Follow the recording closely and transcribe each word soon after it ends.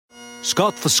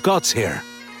Scot for Scots here.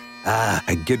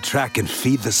 A good track can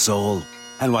feed the soul.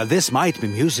 And while this might be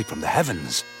music from the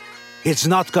heavens, it's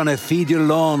not gonna feed your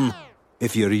lawn.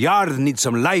 If your yard needs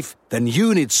some life, then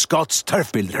you need Scott's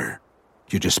Turf Builder.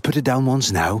 You just put it down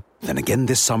once now, then again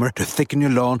this summer to thicken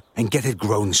your lawn and get it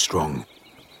growing strong.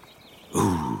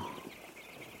 Ooh,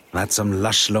 that's some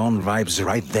lush lawn vibes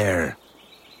right there.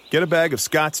 Get a bag of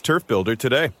Scott's Turf Builder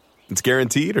today. It's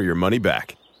guaranteed or your money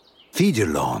back. Feed your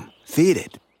lawn. Feed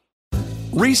it.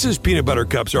 Reese's Peanut Butter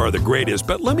Cups are the greatest,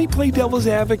 but let me play devil's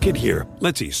advocate here.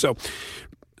 Let's see. So,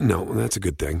 no, that's a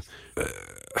good thing.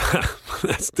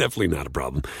 That's definitely not a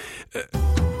problem.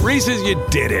 Reese's, you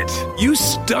did it. You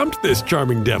stumped this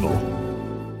charming devil.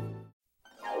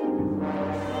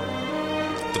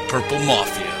 The Purple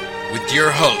Mafia, with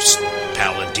your host,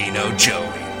 Paladino Joey.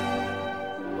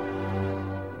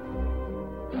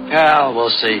 Well, we'll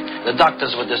see. The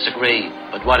doctors would disagree,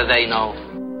 but what do they know?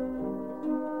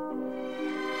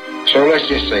 So let's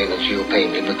just say that you'll pay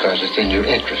me because it's in your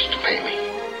interest to pay me.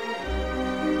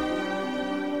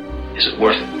 Is it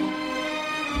worth it?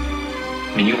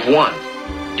 I mean, you've won.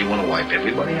 Do you want to wipe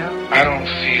everybody out? I don't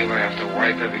feel I have to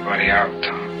wipe everybody out,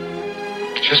 Tom.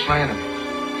 It's just my enemy.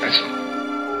 That's all.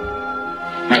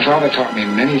 My father taught me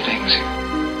many things.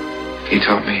 He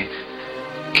taught me,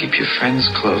 keep your friends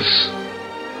close,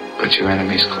 but your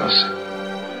enemies closer.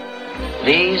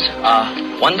 These are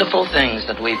wonderful things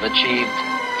that we've achieved,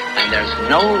 and there's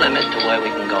no limit to where we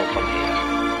can go from here.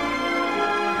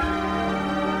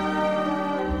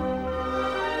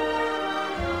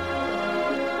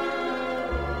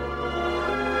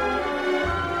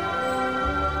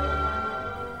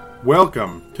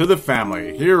 Welcome to the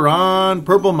family here on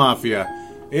Purple Mafia.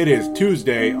 It is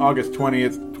Tuesday, August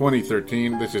 20th,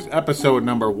 2013. This is episode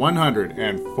number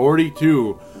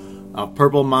 142 of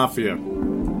Purple Mafia.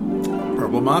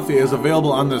 Purple Mafia is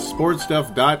available on the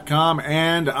sportstuff.com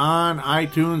and on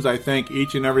iTunes. I thank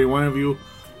each and every one of you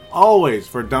always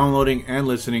for downloading and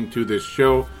listening to this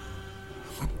show.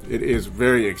 It is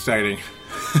very exciting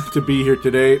to be here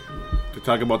today to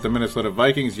talk about the Minnesota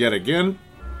Vikings yet again.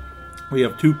 We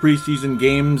have 2 preseason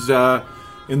games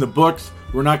in the books.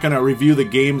 We're not going to review the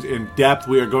games in depth.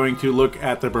 We are going to look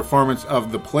at the performance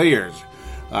of the players.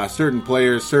 Certain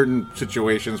players, certain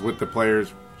situations with the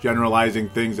players, generalizing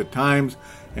things at times,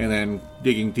 and then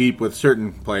digging deep with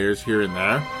certain players here and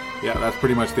there. Yeah, that's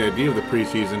pretty much the idea of the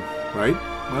preseason, right?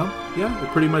 Well, yeah, it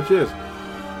pretty much is.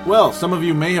 Well, some of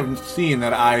you may have seen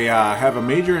that I have a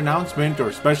major announcement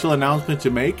or special announcement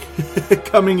to make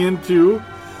coming into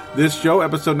this show,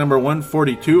 episode number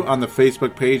 142, on the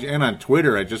Facebook page and on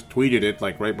Twitter. I just tweeted it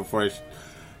like right before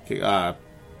I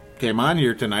came on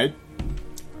here tonight.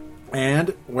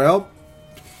 And, well,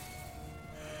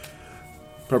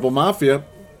 Purple Mafia,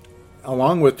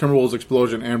 along with Timberwolves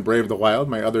Explosion and Brave the Wild,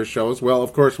 my other shows, well,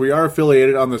 of course, we are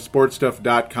affiliated on the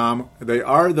sportstuff.com. They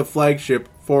are the flagship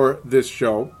for this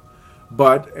show,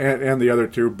 and the other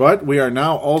two, but we are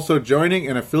now also joining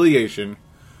an affiliation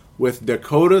with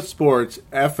Dakota Sports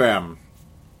FM.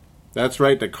 That's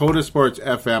right, Dakota Sports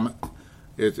FM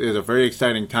is a very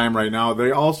exciting time right now.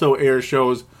 They also air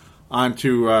shows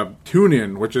onto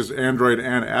TuneIn, which is Android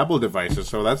and Apple devices.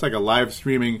 So that's like a live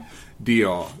streaming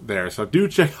deal there. So do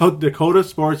check out Dakota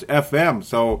Sports FM.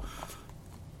 So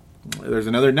there's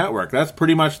another network. That's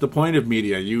pretty much the point of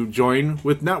media. You join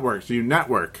with networks. You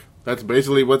network. That's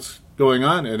basically what's going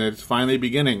on, and it's finally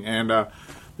beginning. And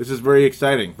this is very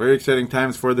exciting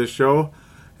times for this show,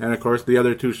 and of course the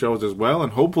other 2 shows as well,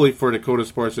 and hopefully for Dakota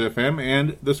Sports FM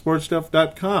and the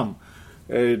sportstuff.com.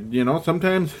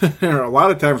 Sometimes, or a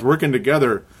lot of times, working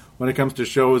together when it comes to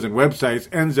shows and websites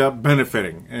ends up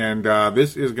benefiting, and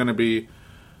this is going to be,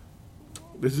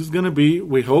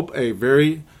 we hope, a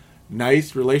very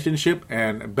nice relationship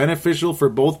and beneficial for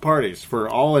both parties, for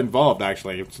all involved.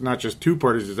 Actually, it's not just 2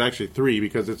 parties; it's actually 3,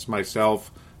 because it's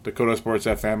myself, Dakota Sports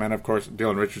FM, and of course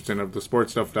Dylan Richardson of the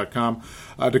sportstuff.com.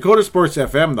 Dakota Sports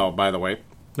FM, though, by the way,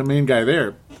 the main guy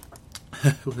there,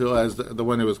 who was the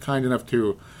one who was kind enough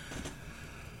to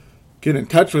get in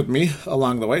touch with me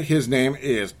along the way, his name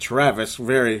is Travis.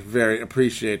 Very, very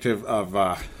appreciative of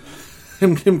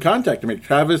him contacting me.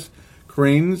 Travis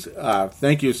Cranes,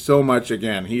 thank you so much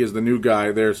again. He is the new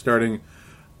guy. They're starting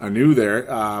anew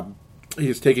there.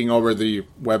 He's taking over the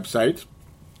website,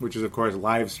 which is, of course,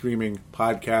 live streaming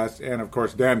podcasts, and, of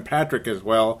course, Dan Patrick as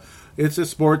well. It's a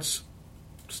sports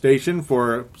station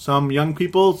for some young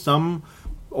people, some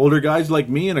older guys like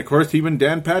me, and, of course, even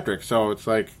Dan Patrick. So it's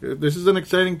like, this is an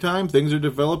exciting time. Things are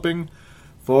developing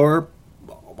for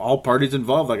all parties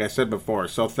involved, like I said before.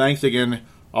 So thanks again,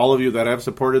 all of you that have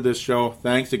supported this show.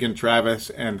 Thanks again, Travis,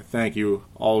 and thank you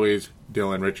always,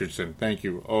 Dylan Richardson. Thank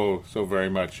you so very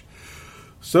much.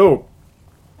 So,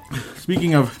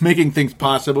 speaking of making things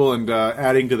possible and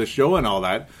adding to the show and all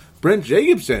that, Brent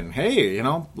Jacobson, hey,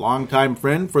 longtime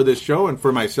friend for this show and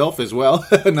for myself as well,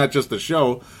 not just the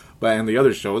show, but and the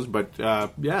other shows. But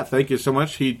thank you so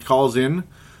much. He calls in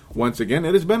once again.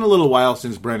 It has been a little while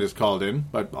since Brent has called in,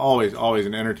 but always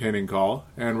an entertaining call,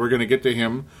 and we're going to get to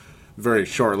him very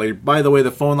shortly. By the way,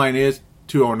 the phone line is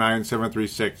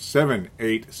 209-736-7877.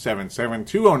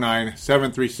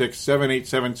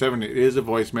 209-736-7877. It is a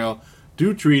voicemail.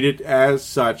 Do treat it as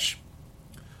such.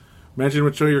 Mention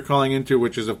what show you're calling into,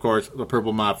 which is, of course, the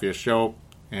Purple Mafia show.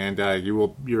 And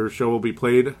your show will be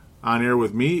played on air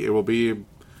with me. It will be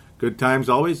good times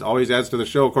always. Always adds to the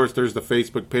show. Of course, there's the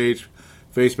Facebook page,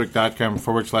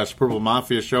 facebook.com/Purple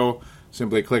Mafia show.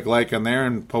 Simply click like on there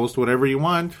and post whatever you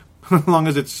want, as long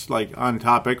as it's on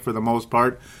topic for the most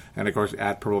part. And, of course,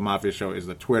 at Purple Mafia show is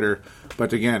the Twitter.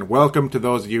 But, again, welcome to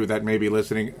those of you that may be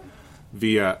listening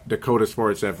via Dakota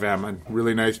Sports FM. And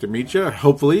really nice to meet you.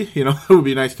 Hopefully, it would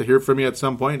be nice to hear from you at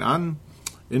some point on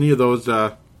any of those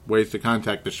ways to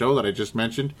contact the show that I just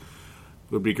mentioned.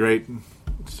 It would be great.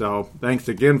 So, thanks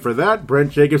again for that,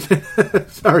 Brent Jacobson.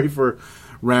 Sorry for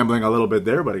rambling a little bit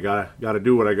there, but I gotta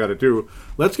do what I gotta do.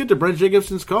 Let's get to Brent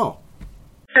Jacobson's call.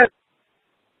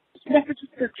 Messages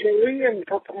for Joey and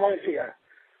Purple Mafia.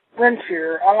 Brent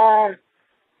here.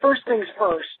 First things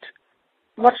first.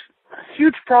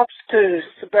 Huge props to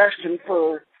Sebastian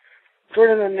for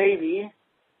joining the Navy,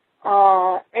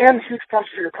 and huge props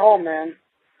for your call, man.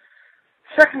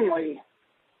 Secondly,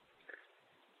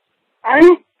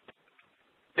 I'm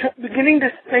beginning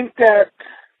to think that,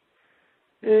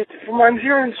 from what I'm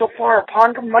hearing so far,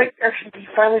 Ponder might actually be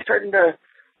finally starting to,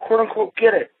 quote-unquote,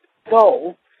 get it.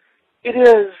 Though, it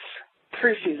is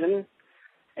preseason,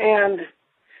 and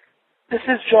this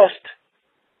is just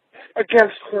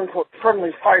against, quote-unquote,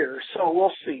 friendly fire, so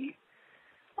we'll see.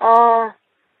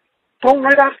 Don't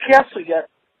write off Castle yet.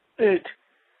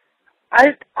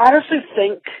 I honestly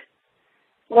think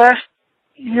last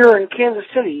year in Kansas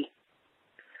City,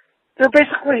 they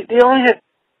only had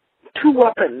two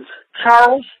weapons,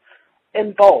 Charles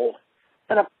and Bo,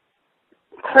 and a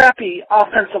crappy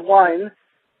offensive line,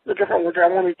 the different word I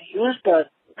wanted to use,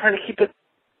 but trying to keep it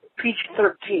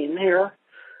PG-13 here.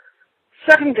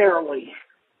 Secondarily,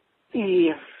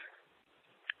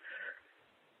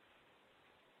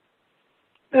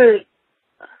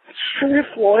 Sherry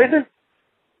Floyd,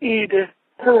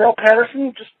 Cordell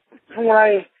Patterson, just from what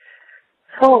I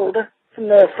heard from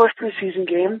the first preseason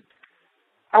game,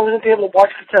 I wasn't able to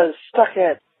watch because I was stuck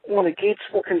at one of the gates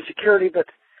working security, but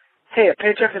hey, a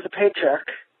paycheck is a paycheck.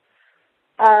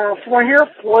 From what I hear,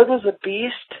 Floyd was a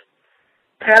beast.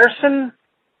 Patterson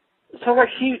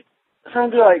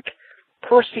sounded like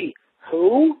Percy,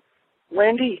 who?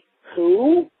 Randy,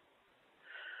 who?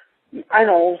 I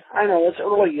know, it's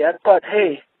early yet, but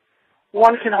hey,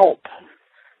 one can hope.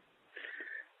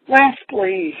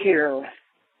 Lastly here,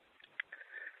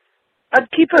 I'd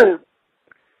keep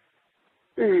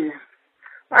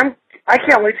I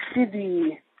can't wait to see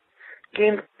the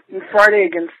game on Friday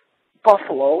against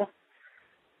Buffalo,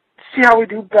 see how we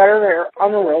do better there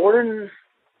on the road, and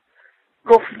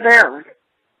go from there.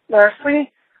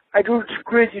 Lastly, I do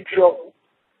agree with you,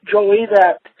 Joey,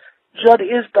 that Judd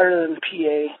is better than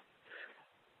PA.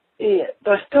 Yeah,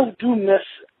 but I still do miss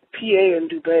PA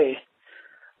and Dubé.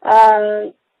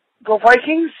 Go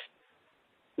Vikings.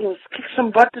 Kick some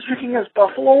butt this week against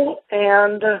Buffalo,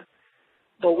 and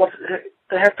but what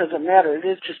the heck does it matter? It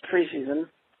is just preseason.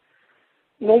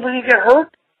 Nobody get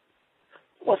hurt.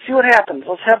 Let's see what happens.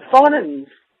 Let's have fun and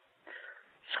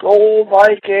Skol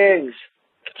Vikings.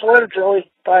 Catch you later,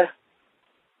 Joey. Bye.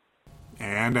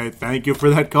 And I thank you for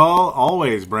that call.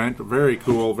 Always, Brent. Very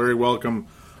cool. Very welcome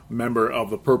member of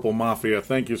the Purple Mafia.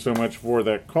 Thank you so much for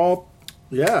that call.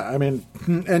 Yeah,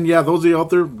 those of you out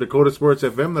there, Dakota Sports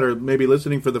FM, that are maybe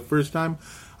listening for the first time,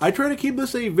 I try to keep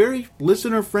this a very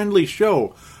listener-friendly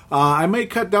show. I might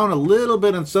cut down a little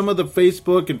bit on some of the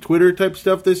Facebook and Twitter type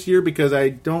stuff this year because I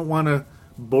don't want to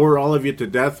bore all of you to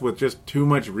death with just too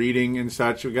much reading and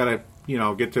such. We got to,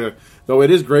 get to, though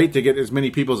it is great to get as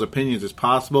many people's opinions as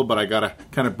possible, but I got to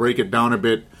kind of break it down a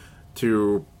bit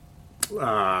to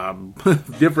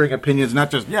differing opinions,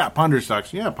 not just, Ponder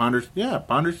sucks,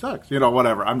 Ponder sucks,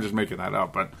 whatever. I'm just making that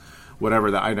up, but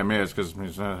whatever the item is, because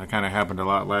it kind of happened a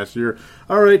lot last year.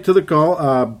 All right, to the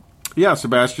call.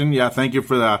 Sebastian, thank you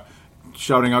for the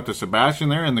shouting out to Sebastian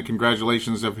there, and the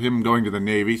congratulations of him going to the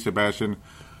Navy. Sebastian,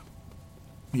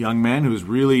 young man who's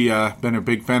really been a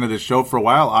big fan of this show for a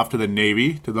while, off to the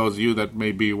Navy. To those of you that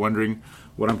may be wondering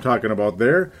what I'm talking about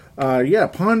there.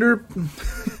 Ponder.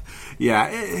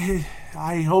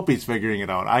 I hope he's figuring it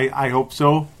out. I hope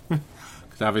so.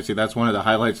 Because obviously that's one of the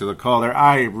highlights of the call there.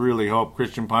 I really hope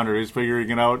Christian Ponder is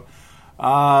figuring it out.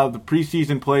 The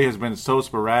preseason play has been so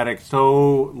sporadic,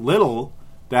 so little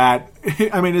that,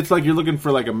 I mean, it's like you're looking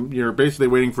for you're basically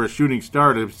waiting for a shooting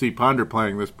star to see Ponder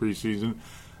playing this preseason.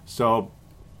 So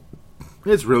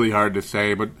it's really hard to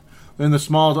say, but in the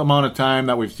small amount of time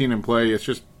that we've seen him play, it's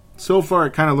just, so far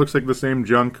it kind of looks like the same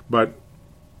junk, but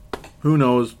who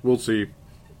knows? We'll see.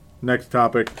 Next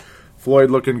topic.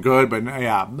 Floyd looking good, but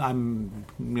I'm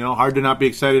hard to not be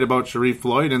excited about Sharif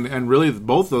Floyd and really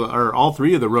all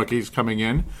three of the rookies coming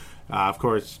in. Of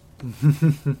course,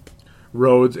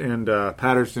 Rhodes and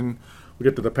Patterson. We'll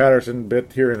get to the Patterson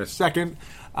bit here in a second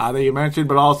that you mentioned,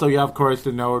 but also, of course,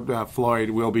 to note Floyd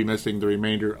will be missing the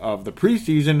remainder of the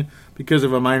preseason because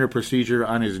of a minor procedure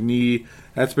on his knee.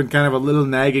 That's been kind of a little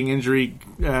nagging injury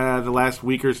the last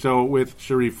week or so with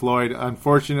Sharif Floyd,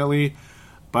 unfortunately,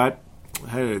 but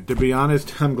hey, to be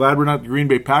honest, I'm glad we're not the Green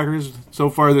Bay Packers so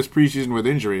far this preseason with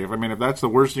injury. If that's the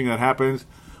worst thing that happens,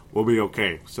 we'll be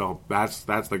okay. So that's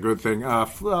the good thing.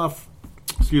 Rhodes,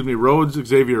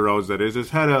 Xavier Rhodes, that is, he's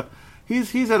had a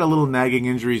little nagging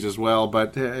injuries as well.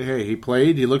 But hey, he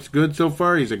played. He looks good so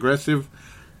far. He's aggressive.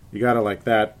 You gotta like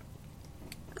that.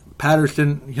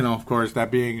 Patterson, of course, that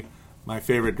being my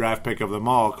favorite draft pick of them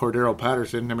all, Cordero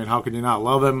Patterson. How can you not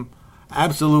love him?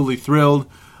 Absolutely thrilled.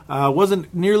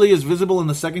 Wasn't nearly as visible in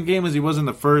the second game as he was in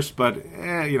the first, but,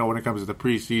 when it comes to the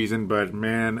preseason. But,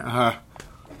 man,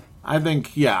 I think,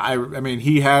 he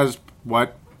has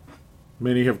what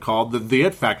many have called the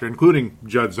it factor, including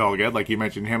Judd Zulgad, like you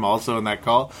mentioned him also in that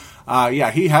call.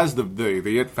 He has the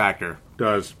it factor,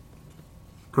 does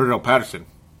Cordero Patterson.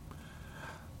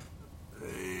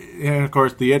 And, of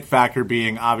course, the it factor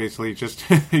being obviously just,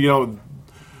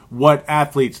 what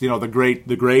athletes,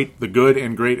 the good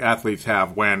and great athletes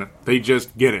have when they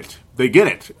just get it. They get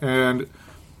it. And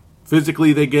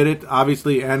physically they get it,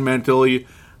 obviously, and mentally.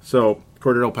 So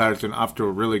Cordero Patterson off to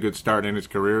a really good start in his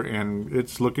career, and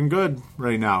it's looking good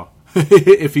right now.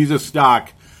 If he's a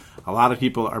stock, a lot of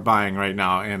people are buying right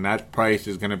now, and that price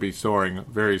is going to be soaring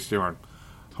very soon.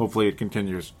 Hopefully it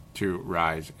continues to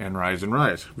rise and rise and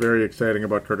rise. Very exciting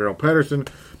about Cordero Patterson.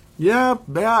 Yeah,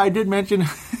 I did mention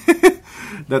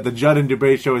that the Judd and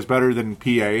Dubé show is better than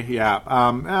PA.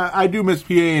 I do miss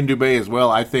PA and Dubé as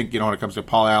well. I think, when it comes to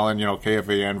Paul Allen,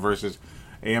 KFAN versus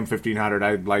AM 1500,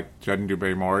 I'd like Judd and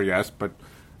Dubé more, yes. But,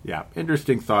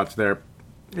 interesting thoughts there.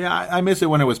 Yeah, I miss it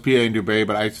when it was PA and Dubé,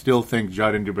 but I still think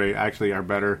Judd and Dubé actually are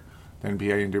better than PA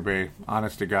and Dubé.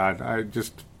 Honest to God.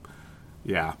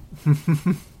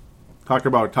 Talk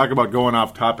about going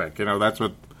off topic. That's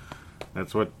what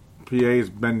PA's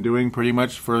been doing pretty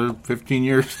much for 15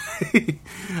 years.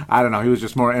 I don't know. He was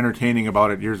just more entertaining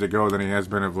about it years ago than he has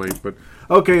been of late. But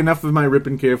okay, enough of my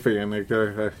ripping KFA.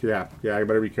 I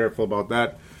better be careful about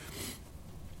that.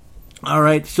 All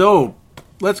right, so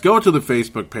let's go to the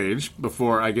Facebook page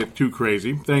before I get too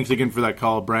crazy. Thanks again for that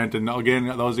call, Brent. And again,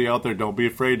 those of you out there, don't be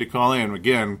afraid to call in.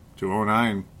 Again,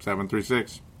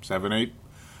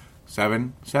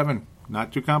 209-736-7877.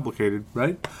 Not too complicated,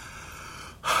 right?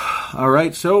 All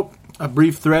right, so a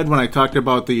brief thread when I talked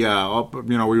about the,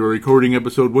 we were recording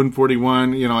episode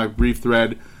 141, a brief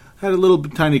thread. Had a little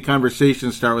tiny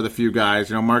conversation start with a few guys.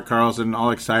 Mark Carlson,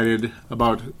 all excited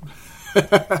about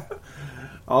the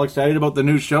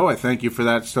new show. I thank you for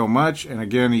that so much. And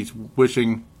again, he's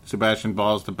wishing Sebastian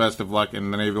Balls the best of luck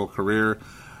in the Naval career.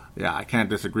 Yeah, I can't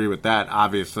disagree with that,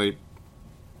 obviously.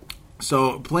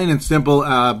 So, plain and simple,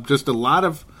 just a lot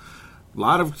of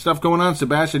stuff going on.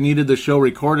 Sebastian needed the show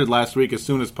recorded last week as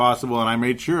soon as possible, and I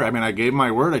made sure. I gave him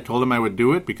my word. I told him I would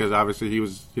do it because obviously he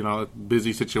was, a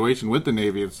busy situation with the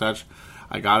Navy and such.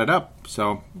 I got it up.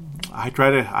 So I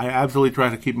absolutely try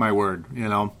to keep my word,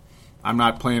 I'm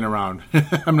not playing around.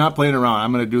 I'm not playing around.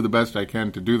 I'm going to do the best I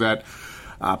can to do that.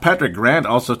 Patrick Grant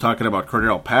also talking about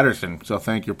Cordero Patterson. So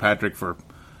thank you, Patrick, for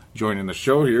joining the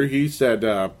show here. He said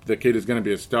the kid is going to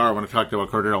be a star when I talked about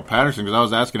Cordero Patterson, because I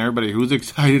was asking everybody who's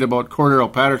excited about Cordero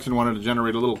Patterson, wanted to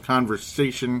generate a little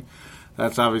conversation.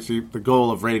 That's obviously the goal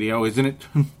of radio, isn't it?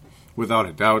 Without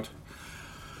a doubt.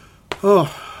 Oh,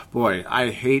 boy, I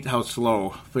hate how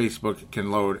slow Facebook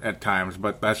can load at times,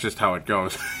 but that's just how it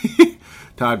goes.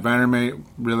 Todd Vandermeer,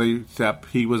 really, Sepp,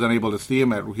 he was unable to see him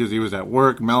because he was at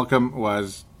work. Malcolm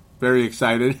was very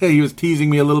excited. He was teasing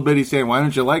me a little bit. He's saying, "Why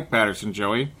don't you like Patterson,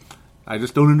 Joey? I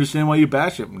just don't understand why you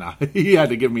bash him." No, he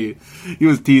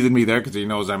was teasing me there because he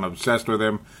knows I'm obsessed with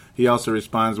him. He also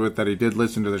responds with that he did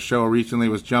listen to the show recently,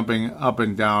 was jumping up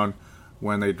and down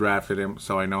when they drafted him,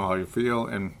 so I know how you feel.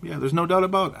 And, yeah, there's no doubt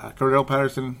about it. Cordell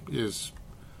Patterson is...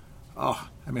 Oh,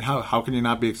 I mean, how can you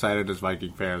not be excited as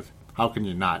Viking fans? How can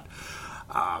you not?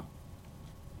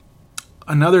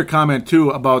 Another comment,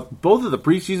 too, about both of the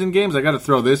preseason games. I got to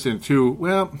throw this in, too.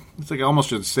 Well, it's like I almost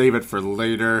should save it for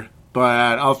later,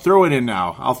 but I'll throw it in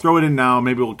now.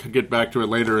 Maybe we'll get back to it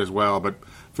later as well, but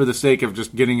for the sake of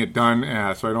just getting it done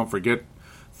so I don't forget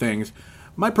things.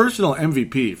 My personal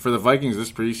MVP for the Vikings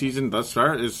this preseason thus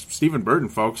far is Stephen Burton,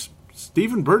 folks.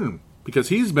 Stephen Burton, because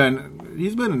he's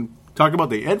been talking about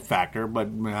the it factor, but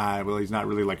well, he's not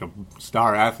really like a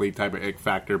star athlete type of it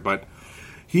factor, but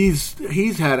he's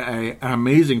had an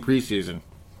amazing preseason.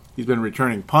 He's been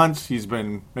returning punts. He's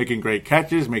been making great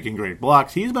catches, making great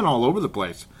blocks. He's been all over the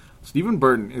place. Stephen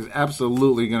Burton is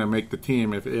absolutely going to make the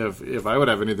team if I would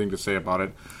have anything to say about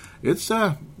it. It's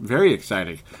very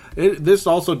exciting. This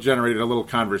also generated a little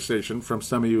conversation from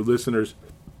some of you listeners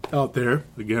out there.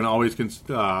 Again, always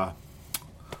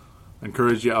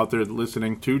encourage you out there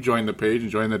listening to join the page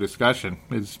and join the discussion.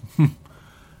 It's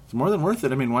more than worth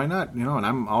it. I mean, why not? And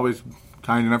I'm always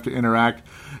kind enough to interact.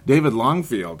 David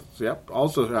Longfield,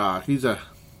 also he's on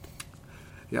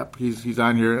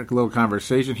here, a little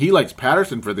conversation. He likes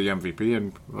Patterson for the MVP,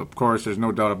 and of course, there's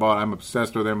no doubt about it. I'm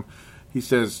obsessed with him. He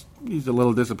says he's a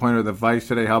little disappointed with the Vice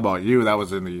today. How about you? That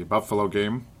was in the Buffalo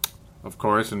game, of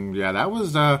course, and yeah, that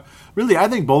was really. I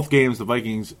think both games the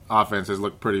Vikings offenses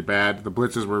looked pretty bad. The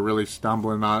blitzes were really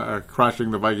stumbling on,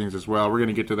 crushing the Vikings as well. We're going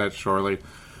to get to that shortly.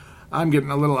 I'm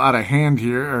getting a little out of hand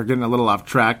here, or getting a little off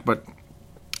track, but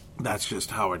that's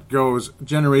just how it goes.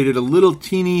 Generated a little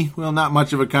teeny, well, not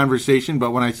much of a conversation,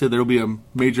 but when I said there will be a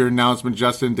major announcement,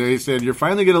 Justin Day said, "You're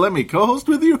finally going to let me co-host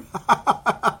with you?"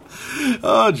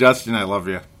 Oh, Justin, I love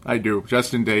you. I do.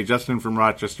 Justin Day, Justin from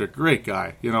Rochester, great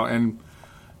guy. And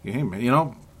hey,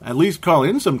 man, at least call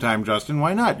in sometime, Justin.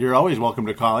 Why not? You're always welcome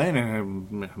to call in,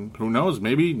 and who knows?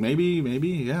 Maybe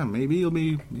you'll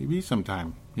be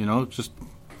sometime. Just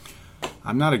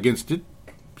I'm not against it.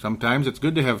 Sometimes it's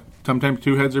good to have. Sometimes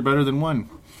two heads are better than one.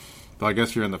 Though I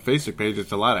guess you're on the Facebook page.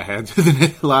 It's a lot of heads, isn't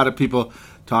it? A lot of people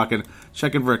talking.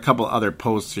 Checking for a couple other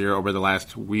posts here over the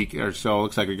last week or so.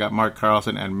 Looks like we got Mark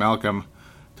Carlson and Malcolm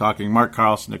talking. Mark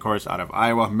Carlson, of course, out of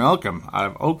Iowa. Malcolm out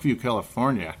of Oakview,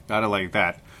 California. Gotta like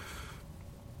that.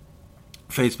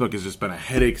 Facebook has just been a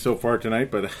headache so far tonight,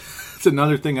 but it's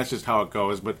another thing. That's just how it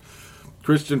goes. But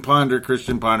Christian Ponder,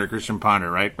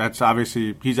 right? He's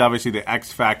obviously the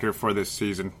X factor for this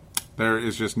season. There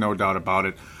is just no doubt about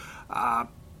it.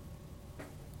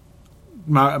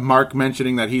 Mark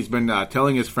mentioning that he's been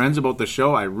telling his friends about the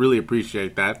show. I really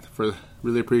appreciate that.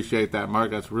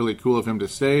 Mark. That's really cool of him to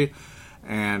say.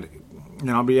 And, and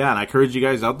I encourage you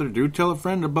guys out there, do tell a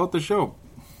friend about the show.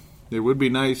 It would be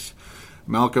nice.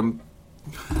 Malcolm,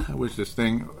 I wish this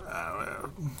thing...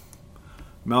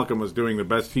 Malcolm was doing the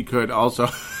best he could also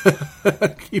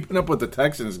keeping up with the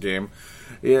Texans game.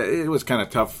 Yeah, it was kind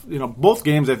of tough. Both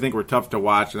games I think were tough to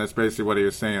watch, and that's basically what he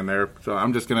was saying there. So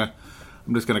I'm just gonna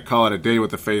call it a day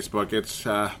with the Facebook. It's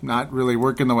not really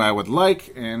working the way I would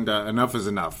like, and enough is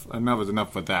enough. Enough is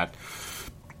enough with that.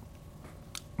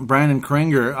 Brandon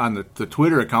Krenger on the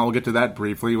Twitter account, we'll get to that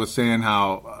briefly, was saying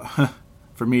how,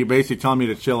 for me, basically telling me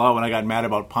to chill out when I got mad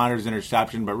about Ponder's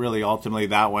interception, but really ultimately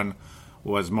that one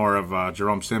was more of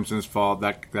Jerome Simpson's fault.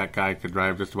 That guy could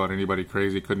drive just about anybody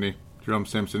crazy, couldn't he? Jerome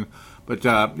Simpson. But,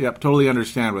 totally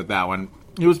understand with that one.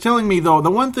 He was telling me, though,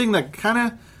 the one thing that kind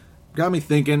of got me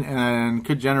thinking and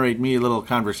could generate me a little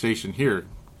conversation here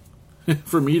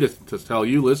for me to tell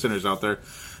you listeners out there,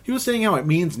 he was saying how it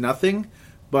means nothing,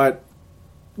 but,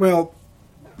 well,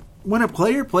 when a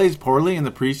player plays poorly in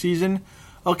the preseason,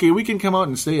 okay, we can come out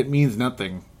and say it means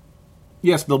nothing.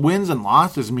 Yes, the wins and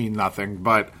losses mean nothing,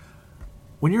 but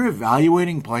when you're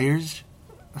evaluating players,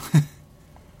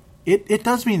 it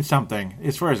does mean something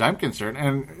as far as I'm concerned.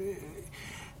 And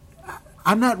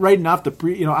I'm not writing off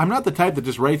I'm not the type that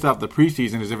just writes off the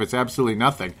preseason as if it's absolutely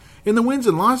nothing. In the wins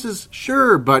and losses,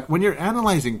 sure, but when you're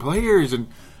analyzing players and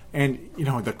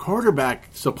the quarterback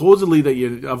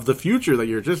supposedly of the future that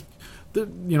you're just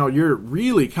you're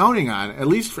really counting on, at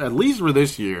least for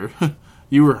this year.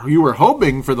 you were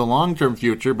hoping for the long-term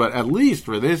future, but at least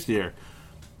for this year.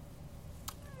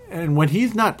 And when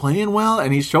he's not playing well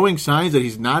and he's showing signs that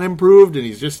he's not improved and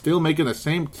he's just still making the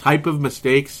same type of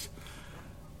mistakes,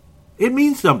 it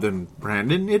means something,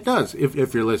 Brandon. It does,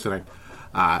 if you're listening.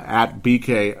 At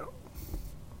BK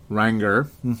Ranger,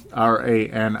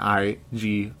 Ranigr.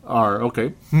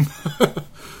 Okay.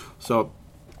 So,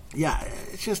 yeah,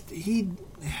 it's just,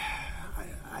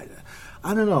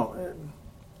 I don't know.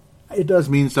 It does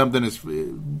mean something.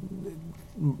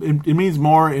 it means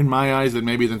more in my eyes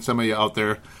than some of you out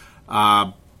there.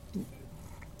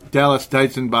 Dallas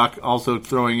Deitzenbach also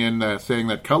throwing in, saying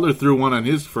that Cutler threw one on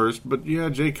his first, but yeah,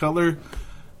 Jay Cutler,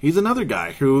 he's another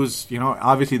guy who's,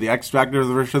 obviously the X factor of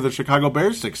the Chicago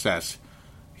Bears' success.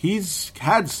 He's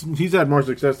had more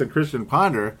success than Christian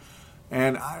Ponder,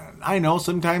 and I know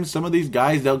sometimes some of these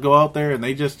guys, they'll go out there and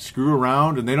they just screw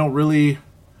around and they're not really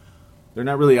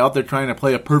out there trying to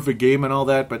play a perfect game and all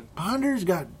that, but Ponder's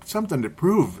got something to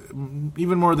prove,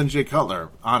 even more than Jay Cutler,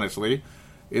 honestly.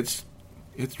 It's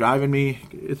driving me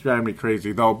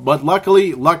crazy though. But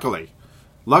luckily,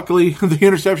 the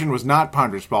interception was not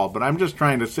Ponder's fault. But I'm just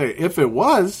trying to say, if it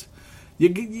was,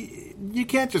 you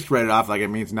can't just write it off like it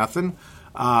means nothing.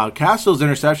 Castle's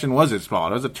interception was his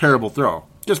fault. It was a terrible throw,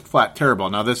 just flat terrible.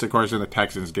 Now this, of course, in the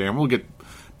Texans game. We'll get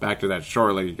back to that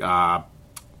shortly.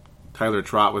 Tyler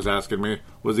Trott was asking me,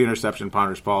 was the interception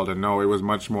Ponder's fault? And no, it was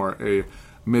much more a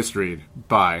misread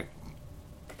by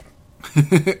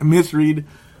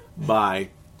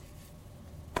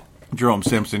Jerome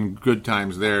Simpson. Good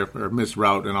times there, or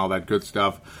misroute and all that good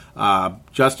stuff.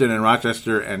 Justin in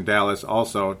Rochester and Dallas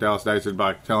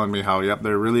Deitzenbach telling me how,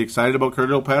 they're really excited about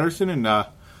Cordell Patterson, and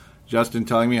Justin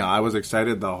telling me how I was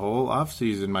excited the whole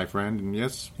offseason, my friend. And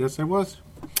yes, I was.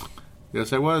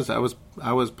 Yes, I was.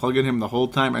 I was plugging him the whole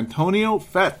time. Antonio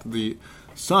Fett, the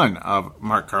son of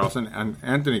Mark Carlson, and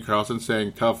Anthony Carlson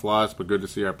saying, tough loss, but good to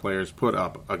see our players put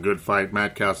up a good fight.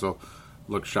 Matt Castle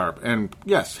looked sharp. And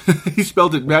yes, he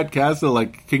spelled it Matt Castle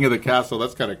like King of the Castle.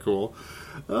 That's kind of cool.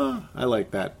 I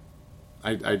like that.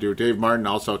 I do. Dave Martin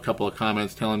also a couple of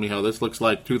comments telling me how this looks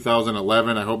like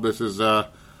 2011. I hope this is,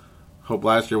 hope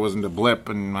last year wasn't a blip.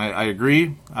 And I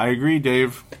agree. I agree,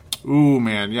 Dave. Ooh,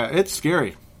 man. Yeah, it's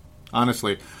scary.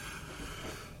 Honestly.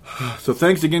 So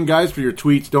thanks again, guys, for your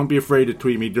tweets. Don't be afraid to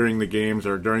tweet me during the games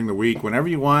or during the week. Whenever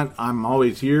you want, I'm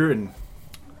always here. And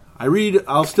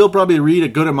I'll still probably read a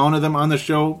good amount of them on the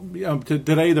show.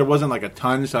 Today there wasn't like a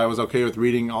ton, so I was okay with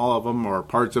reading all of them or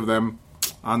parts of them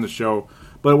on the show.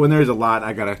 But when there's a lot,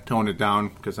 I got to tone it down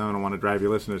because I don't want to drive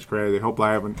your listeners crazy. I hope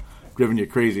I haven't driven you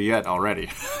crazy yet already.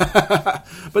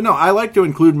 But no, I like to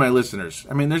include my listeners.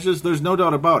 I mean, there's no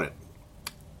doubt about it.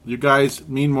 You guys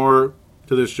mean more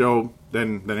to this show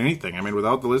than anything. I mean,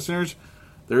 without the listeners,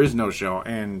 there is no show.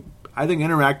 And I think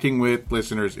interacting with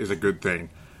listeners is a good thing.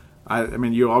 I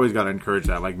mean, you always got to encourage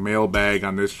that, like mailbag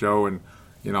on this show and,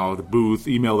 the booth,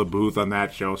 email the booth on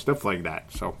that show, stuff like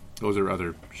that. So those are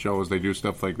other shows. They do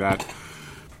stuff like that.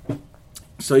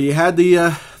 So you had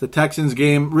the Texans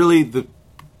game. Really, the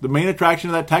main attraction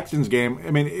of that Texans game,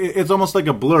 I mean, it's almost like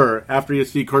a blur after you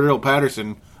see Cordell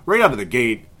Patterson right out of the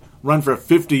gate run for a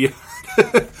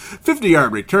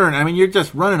 50-yard return. I mean, you're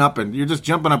just running up and you're just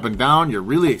jumping up and down. You're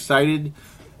really excited.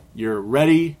 You're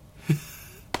ready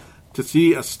to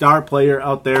see a star player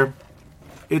out there.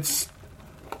 It's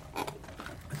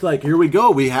like, here we go.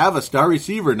 We have a star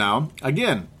receiver now.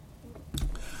 Again,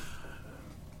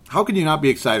 how can you not be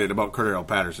excited about Cordell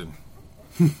Patterson?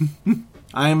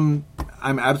 I'm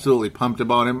absolutely pumped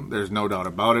about him. There's no doubt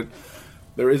about it.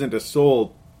 There isn't a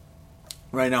soul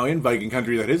right now in Viking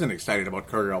country that isn't excited about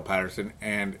Cordell Patterson,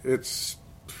 and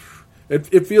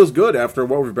it feels good after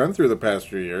what we've been through the past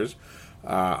few years.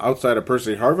 Outside of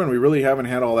Percy Harvin, we really haven't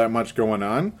had all that much going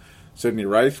on. Sidney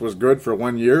Rice was good for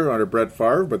 1 year under Brett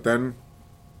Favre, but then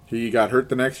he got hurt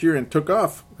the next year and took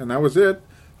off, and that was it.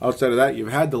 Outside of that,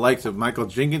 you've had the likes of Michael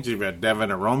Jenkins, you've had Devin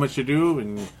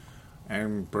Aromashodu,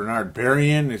 and Bernard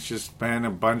Berrien. It's just been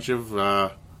a bunch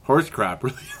of horse crap,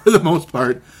 really, for the most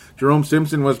part. Jerome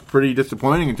Simpson was pretty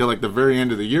disappointing until like the very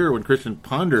end of the year when Christian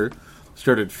Ponder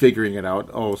started figuring it out.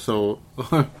 So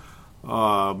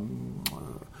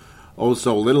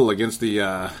little against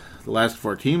the last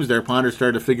four teams there. Ponder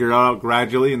started to figure it out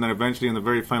gradually, and then eventually in the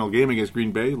very final game against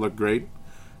Green Bay, looked great.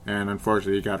 And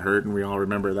unfortunately, he got hurt, and we all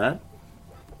remember that.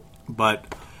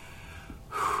 But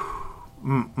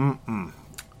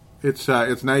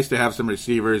it's nice to have some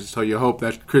receivers, so you hope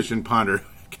that Christian Ponder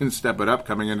can step it up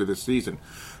coming into this season.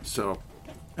 So,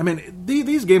 I mean,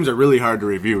 these games are really hard to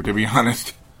review, to be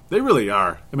honest. They really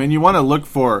are. I mean, you want to look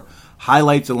for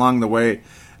highlights along the way.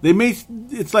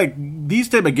 It's like these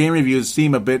type of game reviews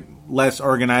seem a bit less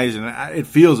organized, and it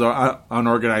feels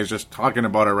unorganized just talking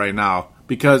about it right now.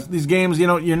 Because these games,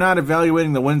 you're not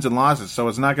evaluating the wins and losses, so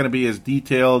it's not going to be as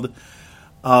detailed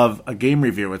of a game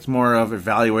review. It's more of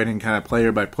evaluating kind of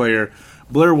player by player.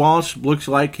 Blair Walsh looks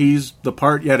like he's the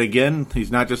part yet again.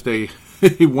 He's not just a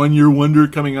one-year wonder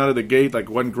coming out of the gate, like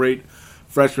one great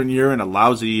freshman year and a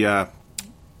lousy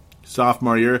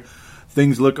sophomore year.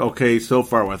 Things look okay so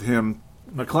far with him.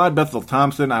 McLeod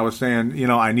Bethel-Thompson, I was saying,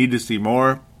 I need to see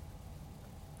more.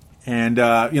 And,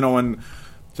 when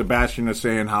Sebastian is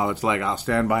saying how it's like, I'll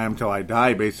stand by him till I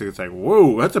die. Basically, it's like,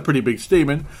 whoa, that's a pretty big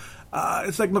statement.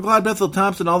 It's like McLeod Bethel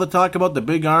Thompson, all the talk about the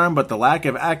big arm, but the lack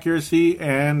of accuracy.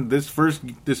 And this first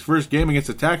game against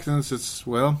the Texans, it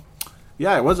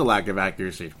was a lack of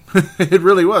accuracy. It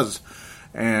really was.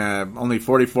 Only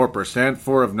 44%,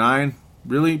 4 of 9.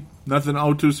 Really,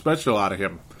 nothing too special out of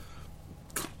him.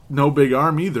 No big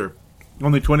arm either.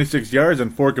 Only 26 yards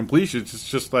and 4 completions. It's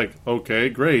just like, okay,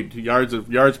 great.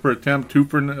 Yards per attempt,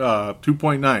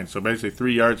 2.9. So basically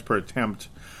 3 yards per attempt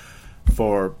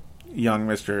for young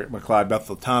Mr. McLeod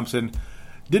Bethel Thompson.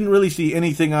 Didn't really see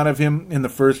anything out of him in the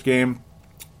first game.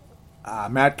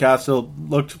 Matt Castle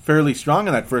looked fairly strong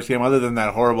in that first game, other than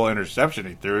that horrible interception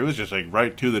he threw. It was just like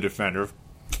right to the defender.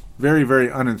 Very,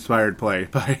 very uninspired play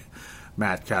by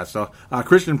Matt Castle.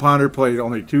 Christian Ponder played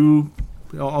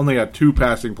only had 2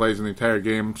 passing plays in the entire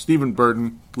game. Stephen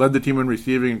Burton led the team in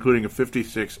receiving, including a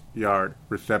 56-yard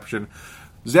reception.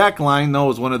 Zach Line, though,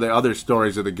 was one of the other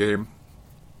stories of the game.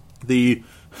 The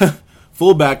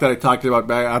fullback that I talked about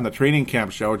back on the training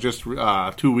camp show just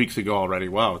 2 weeks ago already.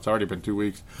 Wow, it's already been 2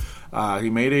 weeks. He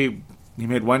made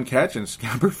 1 catch and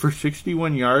scampered for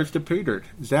 61 yards to pay dirt.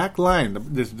 Zach Line,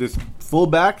 this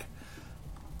fullback,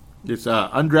 this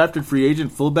undrafted free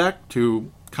agent fullback,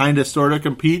 to kind of sort of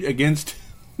compete against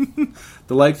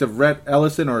the likes of Rhett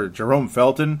Ellison or Jerome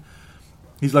Felton.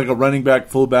 He's like a running back,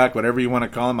 fullback, whatever you want to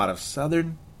call him, out of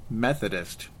Southern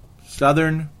Methodist.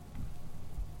 Well,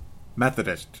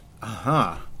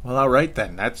 all right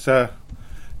then. That's you're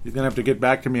gonna have to get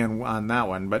back to me on that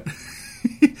one. But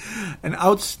an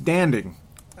outstanding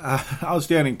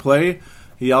play.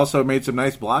 He also made some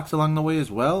nice blocks along the way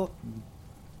as well.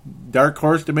 Dark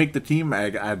horse to make the team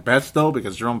at best, though,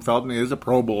 because Jerome Felton is a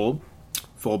Pro Bowl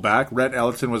fullback. Rhett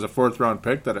Ellison was a 4th-round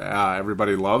pick that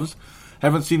everybody loves.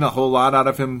 Haven't seen a whole lot out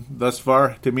of him thus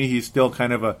far. To me, he's still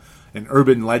kind of an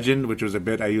urban legend, which was a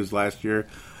bit I used last year.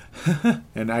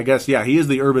 And I guess, he is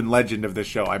the urban legend of this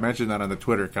show. I mentioned that on the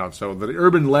Twitter account. So the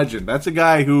urban legend, that's a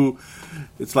guy who,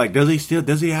 it's like, does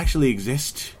he actually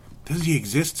exist? Does he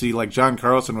exist? See, like John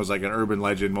Carlson was like an urban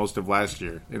legend most of last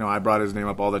year. I brought his name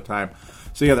up all the time.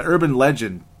 So the urban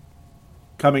legend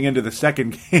coming into the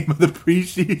second game of the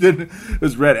preseason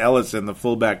was Rhett Ellison, the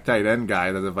fullback tight end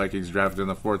guy that the Vikings drafted in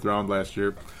the 4th round last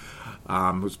year,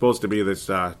 who's supposed to be this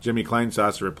Jimmy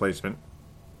Kleinsasser replacement.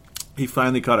 He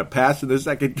finally caught a pass in the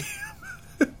second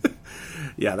game.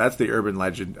 Yeah, that's the urban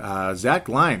legend. Zach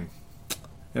Line,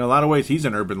 in a lot of ways, he's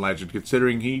an urban legend,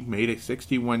 considering he made a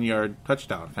 61-yard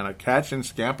touchdown, kind of catch and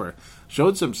scamper.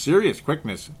 Showed some serious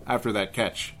quickness after that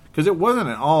catch, because it wasn't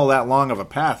all that long of a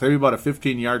pass, maybe about a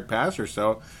 15-yard pass or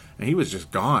so, and he was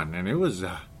just gone, and it was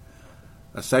a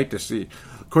sight to see.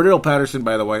 Cordell Patterson,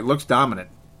 by the way, looks dominant,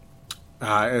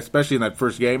 especially in that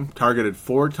first game. Targeted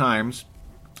 4 times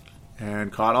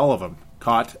and caught all of them.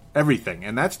 Caught everything,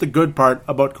 and that's the good part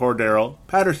about Cordell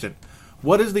Patterson.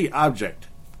 What is the object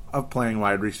of playing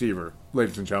wide receiver,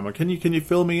 ladies and gentlemen? Can you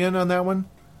fill me in on that one?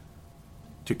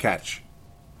 To catch.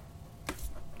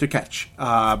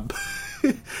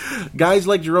 Guys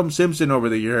like Jerome Simpson over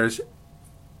the years,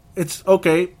 it's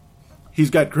okay.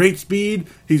 He's got great speed.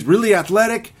 He's really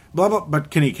athletic. Blah blah. But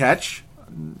can he catch?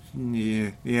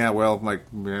 Yeah. Well, like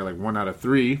 1 out of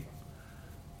 3.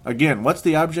 Again, what's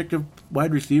the object of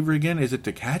wide receiver again? Is it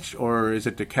to catch or is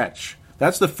it to catch?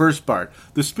 That's the first part.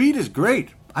 The speed is great.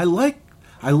 I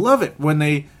love it when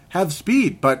they have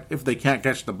speed. But if they can't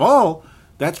catch the ball,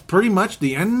 that's pretty much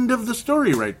the end of the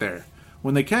story right there.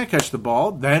 When they can't catch the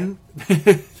ball, then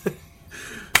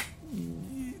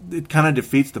it kind of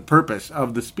defeats the purpose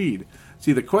of the speed.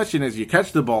 See, the question is, you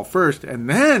catch the ball first, and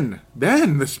then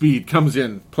the speed comes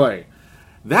in play.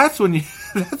 That's when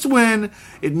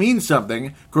it means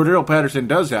something. Cordell Patterson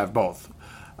does have both.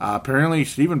 Apparently,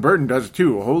 Stephen Burton does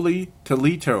too. Holy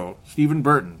Toledo, Stephen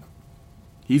Burton.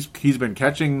 He's been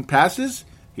catching passes.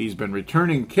 He's been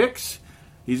returning kicks.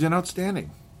 He's been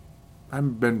outstanding.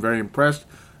 I've been very impressed.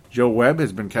 Joe Webb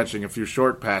has been catching a few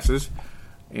short passes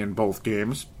in both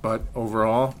games, but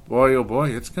overall, boy, oh boy,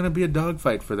 it's going to be a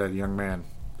dogfight for that young man.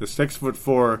 The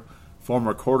 6'4"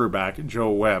 former quarterback,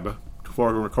 Joe Webb,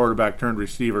 former quarterback turned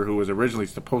receiver, who was originally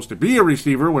supposed to be a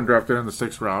receiver when drafted in the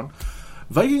 6th round.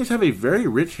 Vikings have a very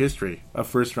rich history of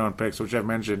first-round picks, which I've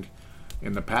mentioned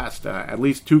in the past. At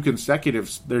least two consecutive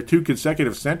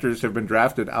centers have been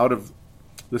drafted out of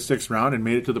the 6th round and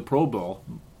made it to the Pro Bowl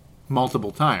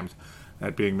multiple times.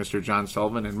 That being Mr. John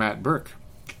Sullivan and Matt Burke.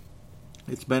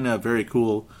 It's been a very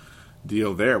cool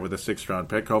deal there with a 6th round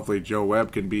pick. Hopefully Joe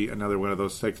Webb can be another one of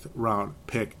those 6th round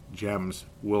pick gems.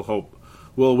 We'll hope.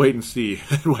 We'll wait and see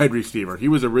at wide receiver. He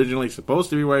was originally supposed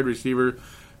to be wide receiver,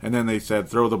 And then they said,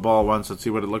 throw the ball once, let's see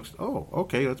what it looks. Oh,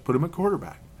 okay, let's put him at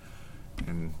quarterback.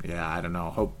 And, yeah, I don't know.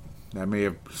 Hope that may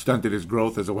have stunted his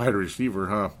growth as a wide receiver,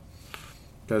 huh?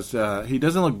 Because he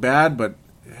doesn't look bad, but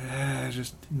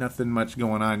just nothing much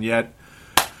going on yet.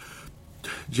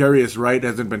 Jarius Wright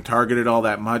hasn't been targeted all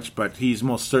that much, but he's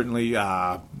most certainly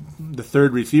the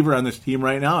third receiver on this team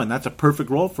right now, and that's a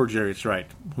perfect role for Jarius Wright,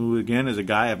 who, again, is a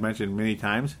guy I've mentioned many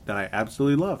times that I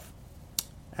absolutely love.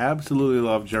 Absolutely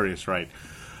love Jarius Wright.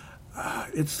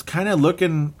 It's kind of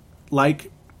looking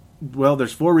like, well,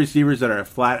 there's 4 receivers that are a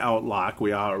flat-out lock.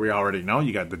 We already know.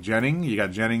 You got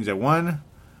Jennings at 1.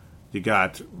 You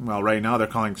got, well, right now they're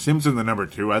calling Simpson the number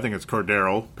 2. I think it's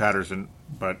Cordero Patterson,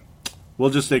 but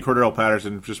we'll just say Cordero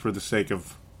Patterson just for the sake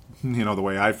of, the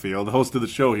way I feel. The host of the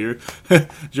show here.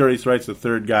 Jarius Wright's the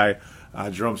 3rd guy.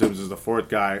 Jerome Simpson's the 4th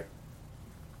guy.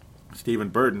 Stephen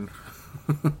Burton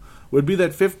would be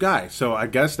that 5th guy. So I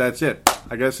guess that's it.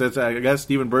 I guess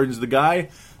Stephen Burton's the guy.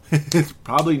 It's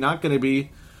probably not going to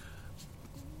be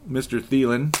Mr.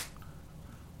 Thielen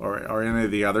or any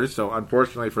of the others. So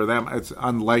unfortunately for them, it's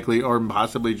unlikely, or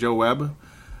possibly Joe Webb.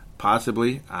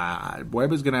 Possibly.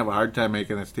 Webb is going to have a hard time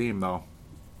making this team, though,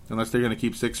 unless they're going to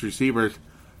keep 6 receivers.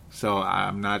 So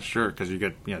I'm not sure, because you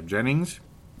get Jennings,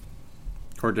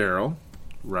 Cordero,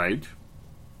 Wright,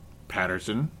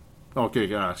 Patterson,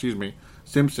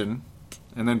 Simpson,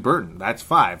 and then Burton. That's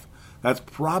 5. That's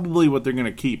probably what they're going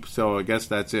to keep, so I guess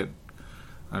that's it.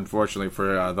 Unfortunately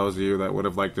for those of you that would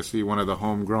have liked to see one of the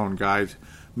homegrown guys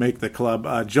make the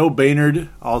club. Joe Baynard,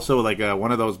 also like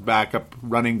one of those backup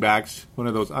running backs, one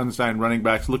of those unsigned running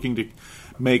backs looking to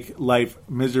make life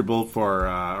miserable for,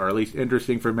 or at least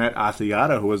interesting for Matt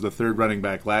Asiata, who was the 3rd running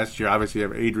back last year. Obviously you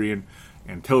have Adrian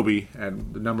and Toby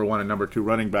and the number 1 and number 2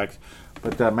 running backs.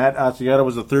 But Matt Asiata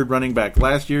was the 3rd running back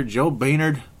last year. Joe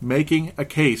Baynard making a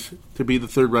case to be the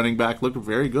 3rd running back. Looked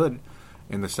very good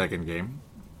in the 2nd game.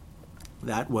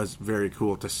 That was very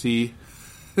cool to see.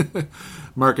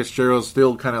 Marcus Sherrill's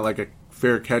still kind of like a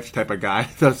fair catch type of guy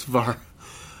thus far.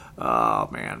 Oh,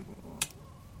 man.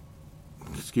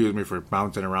 Excuse me for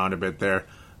bouncing around a bit there.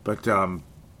 But, okay,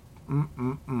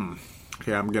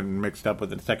 I'm getting mixed up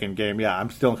with the 2nd game. Yeah, I'm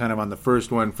still kind of on the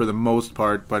first one for the most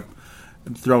part, but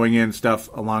I'm throwing in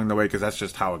stuff along the way because that's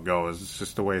just how it goes. It's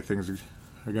just the way things are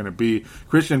going to be.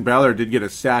 Christian Ballard did get a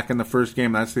sack in the first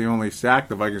game. That's the only sack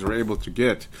the Vikings were able to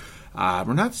get.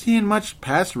 We're not seeing much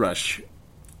pass rush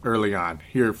early on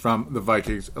here from the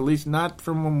Vikings, at least not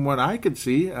from what I could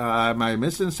see. Am I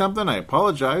missing something? I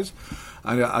apologize.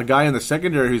 A guy in the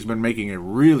secondary who's been making a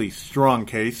really strong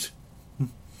case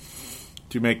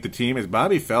to make the team is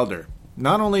Bobby Felder.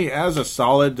 Not only as a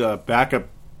solid backup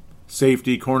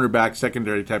safety, cornerback,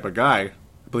 secondary type of guy, I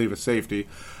believe a safety,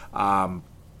 but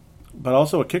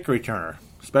also a kick returner,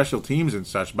 special teams and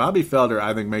such. Bobby Felder,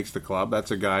 I think, makes the club.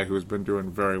 That's a guy who's been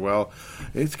doing very well.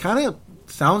 It's kind of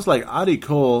sounds like Adi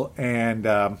Cole and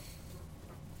Mike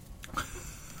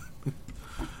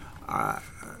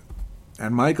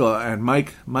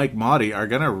Motti are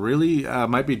gonna really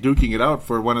might be duking it out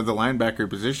for one of the linebacker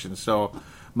positions. So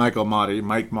Mike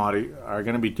Motti are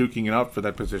going to be duking it out for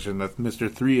that position. That's Mr.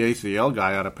 3 ACL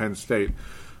guy out of Penn State.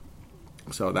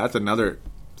 So that's another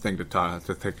thing to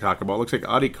talk about. Looks like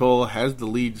Adi Cole has the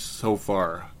lead so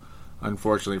far,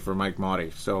 unfortunately for Mike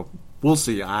Motti. So we'll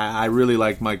see. I really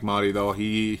like Mike Motti, though.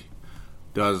 He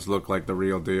does look like the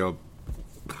real deal.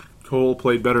 Cole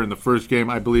played better in the first game.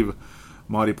 I believe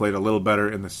Motti played a little better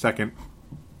in the second.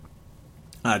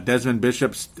 Desmond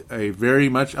Bishop's very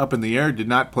much up in the air. Did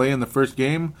not play in the first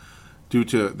game due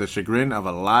to the chagrin of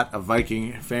a lot of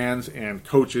Viking fans and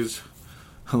coaches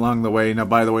along the way. Now,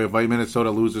 by the way, Minnesota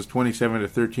loses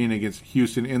 27-13 against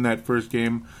Houston in that first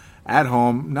game at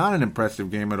home. Not an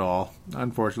impressive game at all,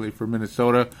 unfortunately, for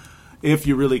Minnesota, if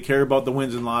you really care about the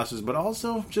wins and losses. But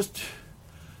also, just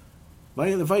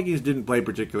the Vikings didn't play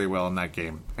particularly well in that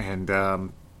game. And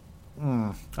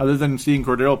other than seeing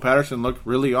Cordero Patterson look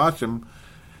really awesome,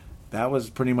 that was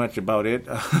pretty much about it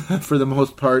for the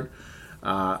most part.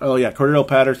 Cordero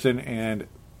Patterson and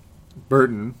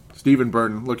Stephen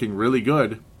Burton, looking really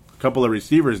good. A couple of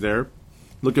receivers there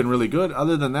looking really good.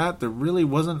 Other than that, there really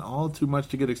wasn't all too much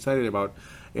to get excited about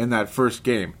in that first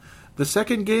game. The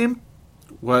second game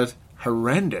was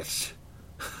horrendous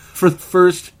for the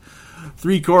first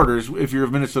 3 quarters if you're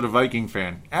a Minnesota Viking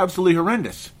fan. Absolutely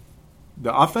horrendous.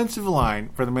 The offensive line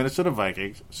for the Minnesota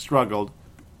Vikings struggled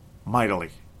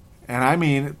mightily. And I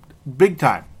mean, big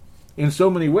time, in so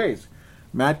many ways.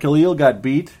 Matt Khalil got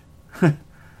beat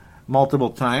multiple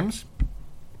times.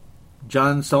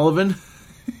 John Sullivan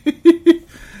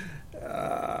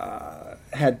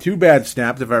had 2 bad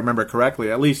snaps, if I remember correctly.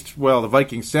 At least, well, the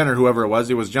Vikings center, whoever it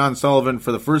was John Sullivan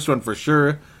for the first one for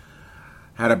sure.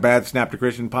 Had a bad snap to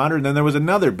Christian Ponder, and then there was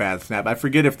another bad snap. I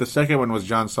forget if the second one was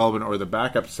John Sullivan or the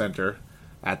backup center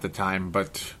at the time,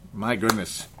 but my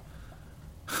goodness.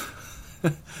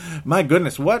 My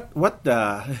goodness, what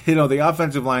the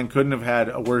offensive line couldn't have had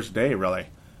a worse day, really,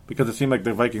 because it seemed like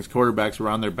the Vikings quarterbacks were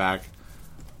on their back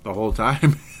the whole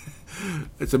time.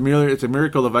 It's a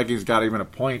miracle the Vikings got even a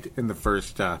point in the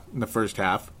first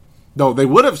half. No, they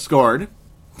would have scored.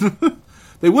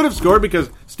 They would have scored because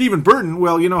Stephen Burton,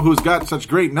 who's got such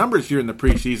great numbers here in the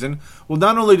preseason, well,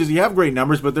 not only does he have great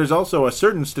numbers, but there's also a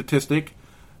certain statistic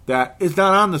that is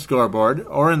not on the scoreboard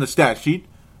or in the stat sheet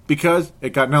because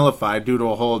it got nullified due to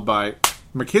a hold by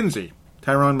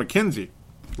Tyrone McKenzie,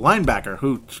 linebacker,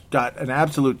 who got an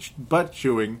absolute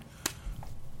butt-chewing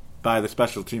by the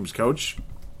special teams coach.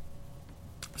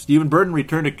 Stephen Burton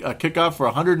returned a kickoff for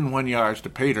 101 yards to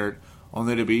pay dirt,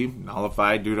 only to be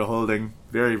nullified due to holding.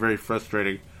 Very, very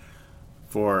frustrating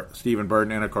for Stephen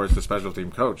Burton and, of course, the special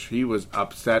team coach. He was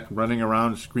upset, running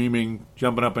around, screaming,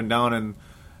 jumping up and down,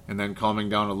 and then calming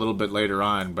down a little bit later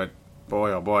on. But,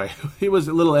 boy, oh boy, it was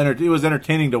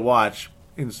entertaining to watch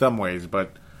in some ways,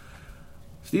 but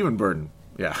Stephen Burton,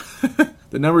 yeah.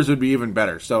 The numbers would be even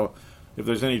better. So, if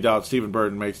there's any doubt Stephen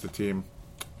Burton makes the team,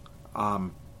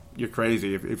 you're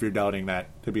crazy if you're doubting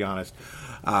that, to be honest.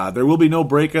 There will be no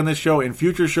break on this show. In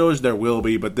future shows, there will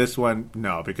be, but this one,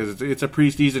 no, because it's a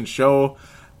preseason show.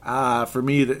 For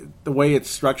me, the way it's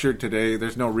structured today,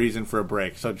 there's no reason for a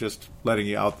break. So just letting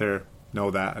you out there know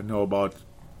about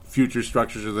future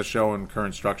structures of the show and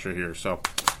current structure here. So,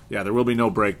 yeah, there will be no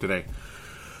break today.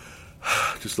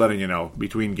 Just letting you know,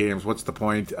 between games, what's the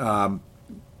point? I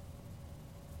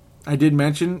did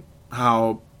mention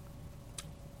how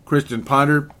Christian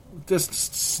Ponder just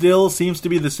still seems to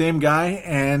be the same guy,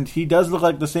 and he does look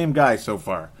like the same guy so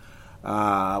far.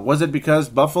 Was it because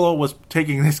Buffalo was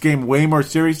taking this game way more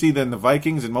seriously than the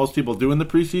Vikings and most people do in the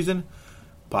preseason?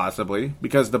 Possibly,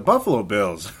 because the Buffalo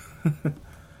Bills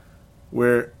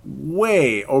were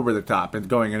way over the top in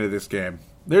going into this game.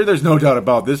 There's no doubt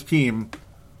about this team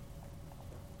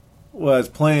was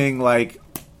playing like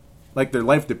their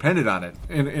life depended on it,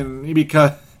 and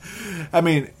because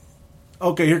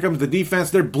okay, here comes the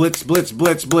defense. They're blitz.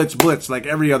 Like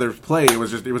every other play, it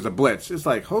was a blitz. It's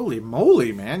like, holy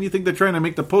moly, man! You think they're trying to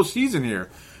make the postseason here?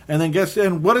 And then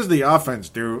and what does the offense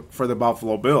do for the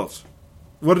Buffalo Bills?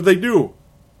 What did they do?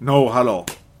 No huddle.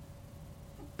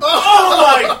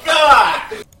 Oh my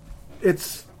God!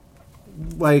 It's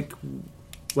like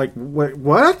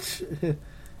what?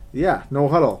 Yeah, no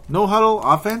huddle. No huddle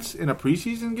offense in a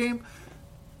preseason game?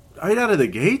 Right out of the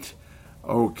gate?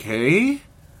 Okay.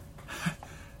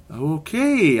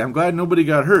 Okay, I'm glad nobody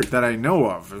got hurt that I know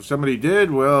of. If somebody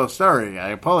did, well, sorry,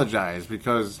 I apologize,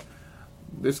 because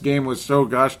this game was so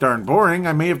gosh darn boring,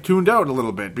 I may have tuned out a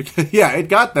little bit. Because, yeah, it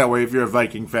got that way if you're a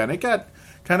Viking fan. It got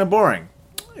kind of boring.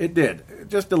 It did,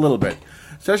 just a little bit.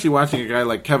 Especially watching a guy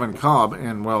like Kevin Kolb,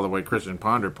 and, well, the way Christian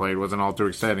Ponder played wasn't all too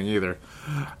exciting either.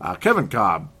 Kevin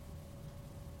Kolb.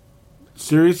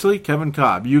 Seriously, Kevin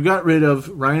Kolb. You got rid of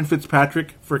Ryan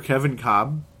Fitzpatrick for Kevin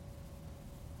Kolb?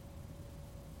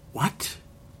 What?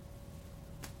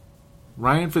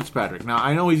 Ryan Fitzpatrick. Now,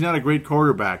 I know he's not a great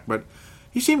quarterback, but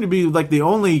he seemed to be like the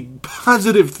only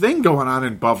positive thing going on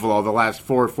in Buffalo the last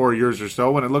four years or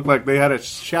so, when it looked like they had a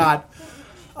shot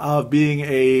of being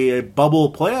a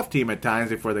bubble playoff team at times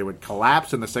before they would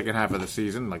collapse in the second half of the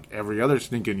season, like every other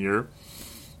stinking year.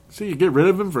 So you get rid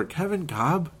of him for Kevin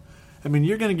Kolb? I mean,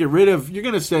 you're going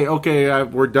to say, okay,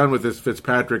 we're done with this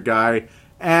Fitzpatrick guy.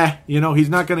 He's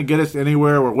not going to get us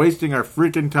anywhere. We're wasting our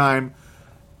freaking time.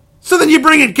 So then you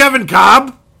bring in Kevin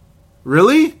Kolb?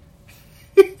 Really?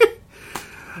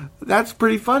 That's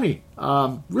pretty funny.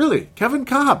 Really, Kevin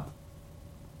Kolb.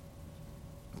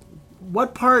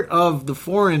 What part of the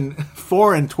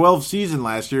 4-12 season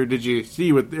last year did you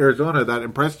see with Arizona that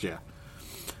impressed you?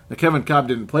 Now, Kevin Kolb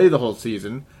didn't play the whole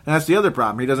season, and that's the other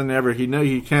problem.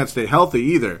 He can't stay healthy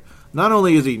either. Not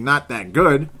only is he not that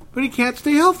good, but he can't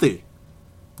stay healthy.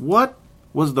 What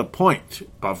was the point,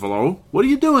 Buffalo? What are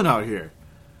you doing out here?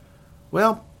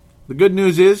 Well, the good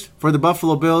news is, for the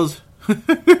Buffalo Bills,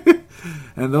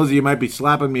 and those of you might be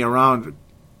slapping me around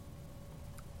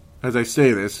as I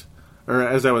say this, or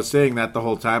as I was saying that the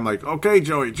whole time, like, okay,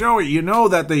 Joey, you know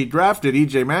that they drafted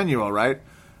E.J. Manuel, right?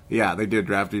 Yeah, they did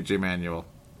draft E.J. Manuel.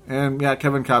 And, yeah,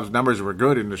 Kevin Kolb's numbers were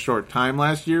good in the short time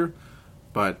last year,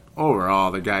 but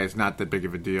overall, the guy is not that big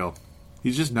of a deal.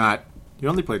 He's just not. He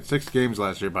only played 6 games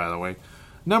last year, by the way.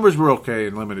 Numbers were okay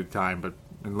in limited time, but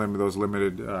he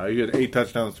had 8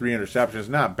 touchdowns, 3 interceptions.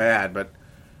 Not bad, but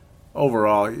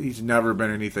overall, he's never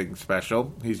been anything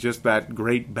special. He's just that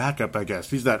great backup, I guess.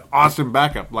 He's that awesome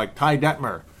backup, like Ty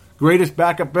Detmer. Greatest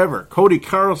backup ever. Cody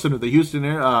Carlson of the Houston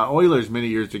Oilers many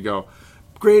years ago.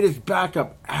 Greatest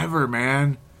backup ever,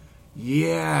 man.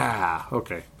 Yeah.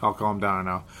 Okay, I'll calm down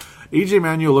now. EJ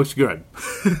Manuel looks good.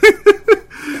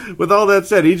 With all that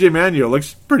said, EJ Manuel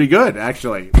looks pretty good,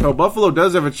 actually. So Buffalo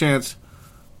does have a chance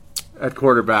at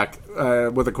quarterback,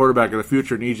 with a quarterback of the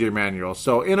future in EJ Manuel.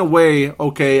 So in a way,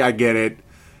 okay, I get it.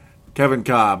 Kevin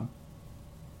Cobb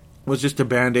was just a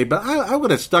Band-Aid, but I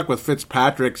would have stuck with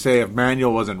Fitzpatrick, say, if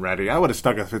Manuel wasn't ready. I would have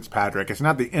stuck with Fitzpatrick. It's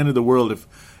not the end of the world if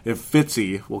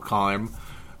Fitzy, we'll call him,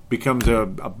 becomes a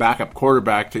backup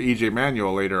quarterback to EJ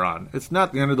Manuel later on. It's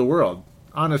not the end of the world,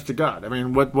 honest to God. I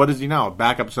mean, what is he now?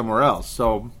 Backup somewhere else.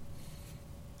 So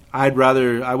I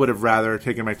would have rather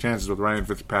taken my chances with Ryan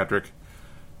Fitzpatrick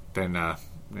than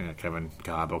Kevin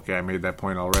Cobb. Okay, I made that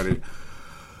point already.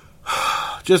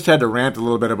 Just had to rant a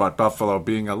little bit about Buffalo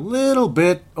being a little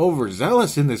bit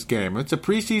overzealous in this game. It's a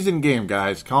preseason game,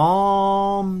 guys.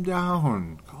 Calm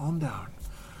down. Calm down.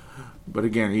 But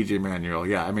again, EJ Manuel,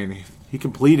 yeah, I mean, he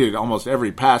completed almost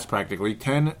every pass practically.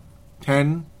 10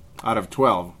 out of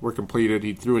 12 were completed.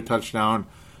 He threw a touchdown.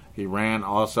 He ran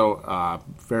also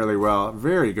fairly well.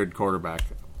 Very good quarterback.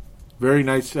 Very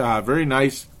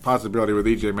nice possibility with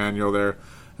EJ Manuel there.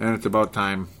 And it's about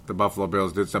time the Buffalo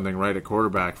Bills did something right at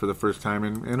quarterback for the first time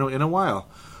in a while.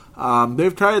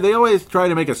 They always try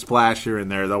to make a splash here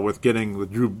and there, though, with getting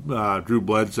with Drew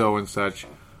Bledsoe and such.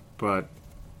 But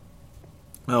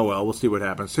oh well, we'll see what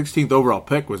happens. 16th overall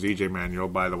pick was EJ Manuel,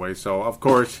 by the way. So of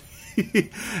course, and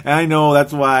I know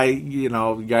that's why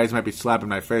you guys might be slapping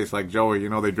my face like Joey.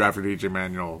 They drafted EJ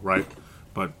Manuel, right?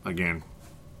 But again,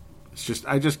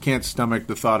 I just can't stomach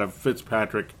the thought of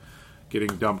Fitzpatrick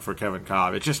getting dumped for Kevin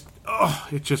Cobb. It just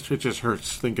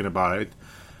hurts thinking about it. It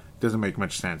doesn't make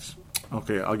much sense.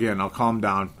 Okay, again, I'll calm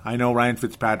down. I know Ryan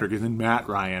Fitzpatrick isn't Matt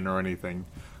Ryan or anything,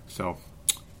 so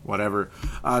whatever.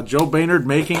 Joe Baynard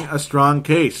making a strong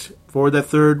case for the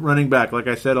third running back, like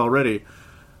I said already.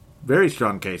 Very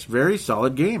strong case. Very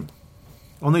solid game.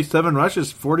 Only 7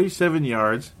 rushes, 47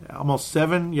 yards, almost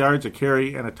 7 yards a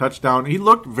carry, and a touchdown. He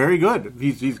looked very good.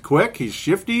 He's quick. He's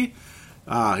shifty.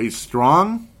 He's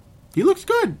strong. He looks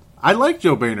good. I like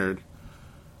Joe Banyard.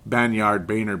 Banyard out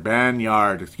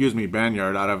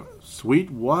of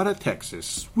Sweetwater,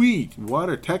 Texas.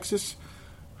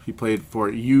 He played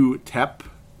for UTEP,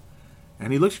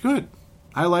 and he looks good.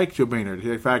 I like Joe Banyard.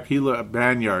 In fact, he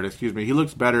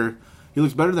looks better. He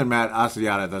looks better than Matt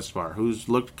Asiata thus far, who's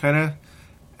looked kind of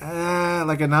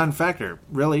like a non-factor.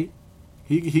 Really,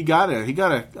 he got a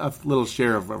little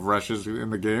share of rushes in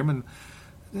the game, and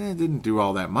didn't do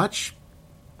all that much.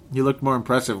 He looked more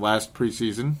impressive last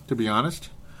preseason, to be honest.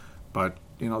 But,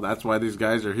 that's why these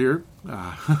guys are here.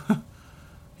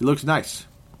 He looks nice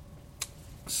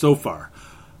so far.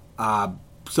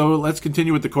 So let's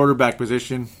continue with the quarterback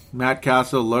position. Matt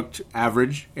Castle looked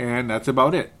average, and that's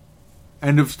about it.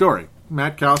 End of story.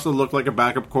 Matt Castle looked like a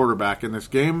backup quarterback in this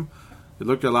game. It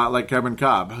looked a lot like Kevin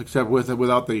Cobb, except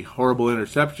without the horrible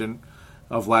interception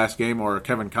of last game or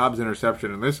Kevin Cobb's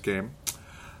interception in this game.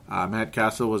 Matt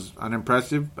Castle was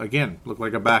unimpressive. Again, looked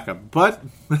like a backup. But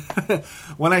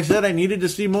when I said I needed to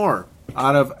see more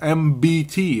out of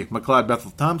MBT, McLeod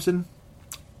Bethel Thompson,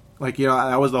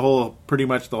 that was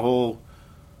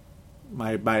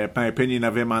my opinion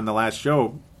of him on the last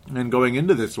show. And going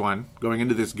into this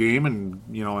game and,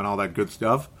 and all that good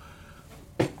stuff,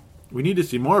 we need to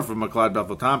see more from McLeod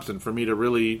Bethel Thompson for me to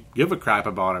really give a crap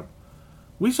about him.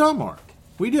 We saw more.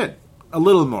 We did. A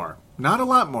little more. Not a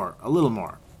lot more. A little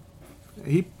more.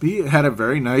 He had a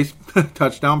very nice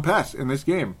touchdown pass in this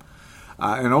game.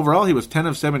 And overall, he was 10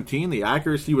 of 17. The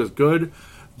accuracy was good,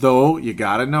 though you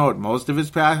got to note, most of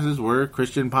his passes were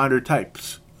Christian Ponder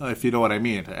types, if you know what I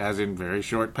mean, as in very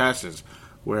short passes,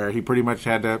 where he pretty much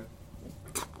had to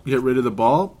get rid of the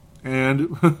ball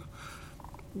and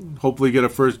hopefully get a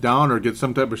first down or get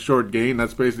some type of short gain.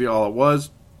 That's basically all it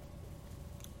was.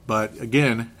 But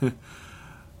again,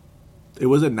 it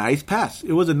was a nice pass.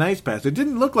 It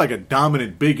didn't look like a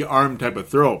dominant big arm type of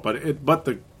throw, but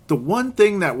the one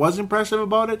thing that was impressive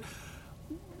about it,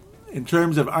 in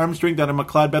terms of arm strength out of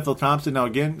McLeod Bethel Thompson, now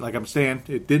again, like I'm saying,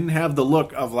 it didn't have the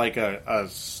look of like a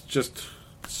just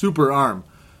super arm.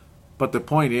 But the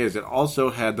point is, it also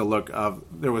had the look of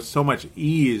there was so much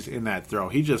ease in that throw.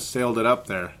 He just sailed it up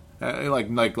there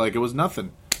like it was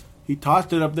nothing. He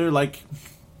tossed it up there like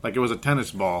it was a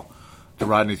tennis ball to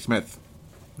Rodney Smith.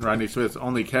 Rodney Smith's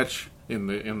only catch in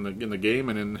the game,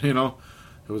 and it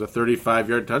was a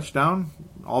 35-yard touchdown.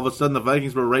 All of a sudden, the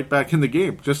Vikings were right back in the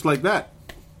game, just like that.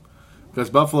 because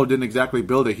Buffalo didn't exactly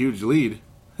build a huge lead.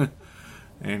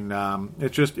 And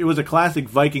it was a classic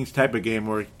Vikings type of game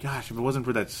where, gosh, if it wasn't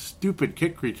for that stupid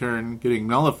kick return getting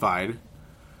nullified,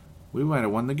 we might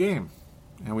have won the game.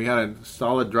 And we had a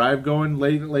solid drive going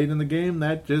late in the game.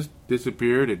 That just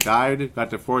disappeared. It died. It got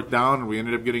to fourth down, and we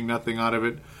ended up getting nothing out of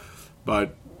it.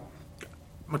 But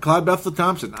McLeod Bethel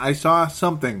Thompson, I saw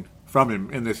something from him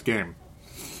in this game.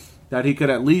 That he could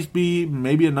at least be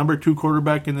maybe a number 2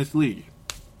 quarterback in this league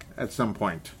at some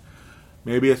point.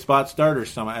 Maybe a spot starter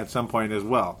at some point as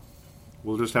well.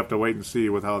 We'll just have to wait and see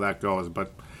with how that goes.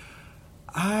 But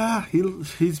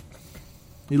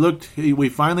we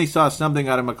finally saw something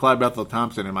out of McLeod Bethel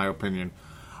Thompson, in my opinion.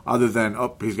 Other than,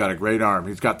 he's got a great arm.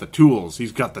 He's got the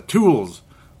tools.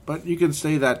 But you can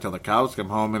say that till the cows come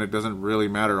home, and it doesn't really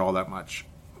matter all that much.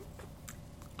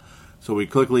 So we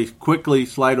quickly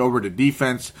slide over to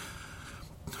defense.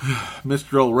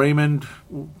 Mr. Earl Raymond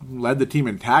led the team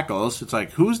in tackles. It's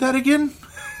like, who's that again?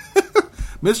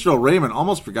 Mr. Earl Raymond,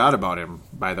 almost forgot about him,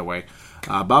 by the way.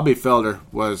 Bobby Felder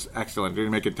was excellent. He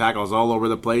making tackles all over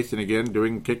the place, and again,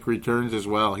 doing kick returns as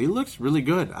well. He looks really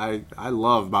good. I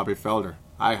love Bobby Felder.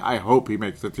 I hope he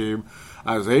makes the team.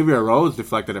 Xavier Rhodes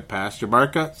deflected a pass.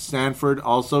 Jamarca Sanford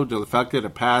also deflected a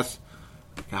pass.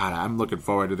 God, I'm looking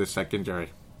forward to this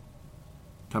secondary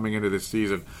coming into this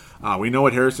season. We know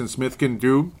what Harrison Smith can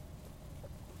do,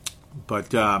 but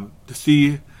to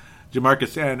see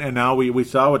Jamarcus, and now we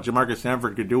saw what Jamarcus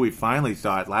Sanford could do. We finally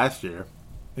saw it last year.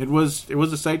 It was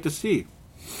a sight to see.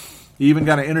 He even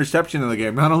got an interception in the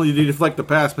game. Not only did he deflect the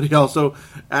pass, but he also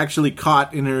actually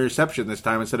caught an interception this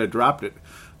time instead of dropped it.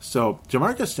 So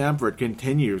Jamarcus Sanford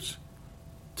continues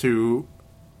to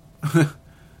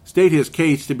state his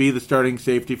case to be the starting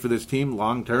safety for this team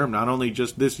long term, not only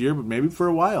just this year, but maybe for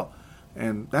a while.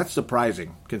 And that's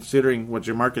surprising, considering what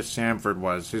Jamarcus Sanford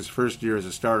was his first year as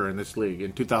a starter in this league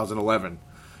in 2011.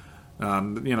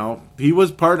 He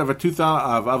was part of a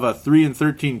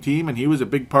 3-13 team, and he was a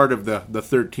big part of the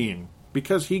 13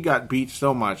 because he got beat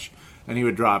so much, and he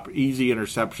would drop easy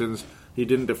interceptions. He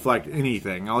didn't deflect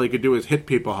anything. All he could do is hit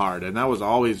people hard, and that was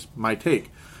always my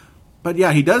take. But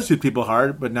yeah, he does hit people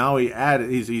hard, but now he's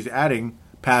adding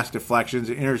pass deflections,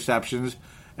 interceptions,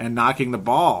 and knocking the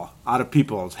ball out of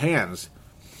people's hands.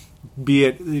 Be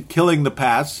it killing the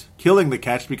pass, killing the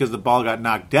catch because the ball got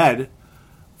knocked dead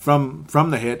from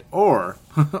the hit, or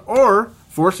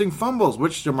forcing fumbles,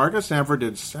 which Jamarcus Sanford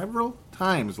did several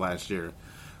times last year.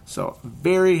 So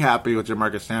very happy with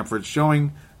Jamarcus Sanford,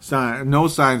 showing no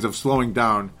signs of slowing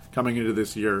down coming into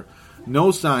this year.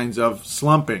 No signs of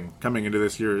slumping coming into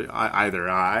this year either.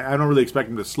 I don't really expect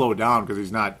him to slow down because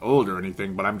he's not old or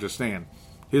anything, but I'm just saying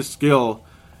his skill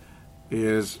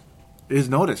is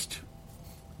noticed.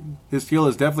 His skill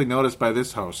is definitely noticed by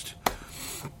this host.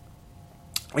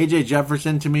 A.J.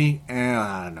 Jefferson, to me,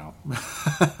 I don't know.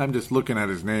 I'm just looking at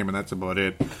his name, and that's about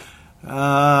it.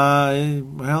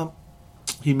 Well,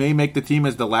 he may make the team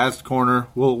as the last corner.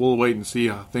 We'll wait and see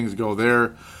how things go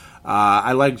there.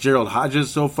 I like Gerald Hodges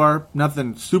so far.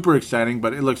 Nothing super exciting,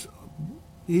 but it looks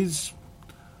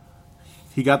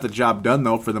he got the job done,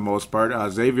 though, for the most part.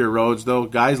 Xavier Rhodes, though.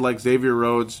 Guys like Xavier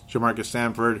Rhodes, Jamarcus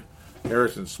Sanford,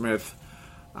 Harrison Smith.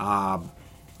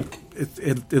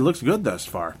 It looks good thus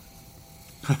far.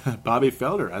 Bobby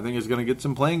Felder, I think, is going to get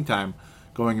some playing time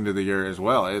going into the year as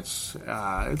well. It's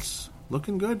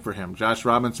looking good for him. Josh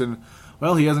Robinson,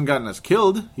 well, he hasn't gotten us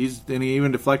killed. He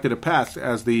even deflected a pass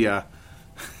as the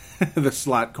the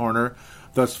slot corner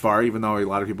thus far, even though a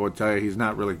lot of people would tell you he's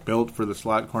not really built for the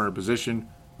slot corner position.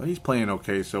 But he's playing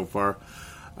okay so far.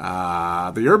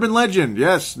 The urban legend,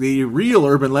 yes, the real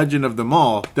urban legend of them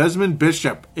all, Desmond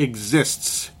Bishop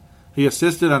exists. He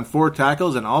assisted on 4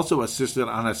 tackles and also assisted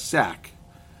on a sack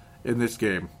in this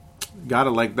game. Gotta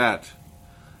like that.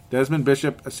 Desmond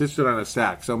Bishop assisted on a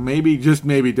sack. So maybe, just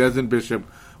maybe, Desmond Bishop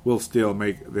will still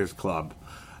make this club.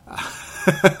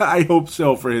 I hope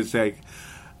so for his sake.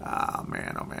 Oh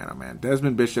man.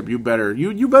 Desmond Bishop, you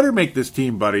better make this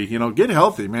team, buddy. Get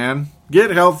healthy, man.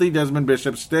 Get healthy, Desmond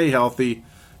Bishop. Stay healthy.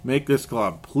 Make this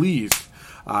club, please.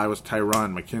 It was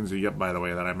Tyron McKenzie, yep, by the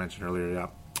way, that I mentioned earlier,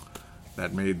 yep.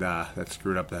 That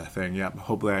screwed up that thing, yep.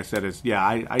 Hopefully I said his, yeah,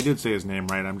 I did say his name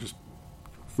right. I'm just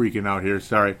freaking out here,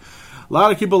 sorry. A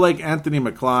lot of people like Anthony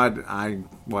McLeod.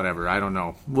 Whatever, I don't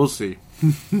know. We'll see.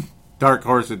 Dark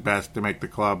horse at best to make the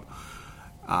club.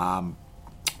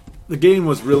 The game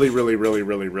was really, really, really,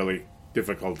 really, really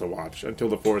difficult to watch until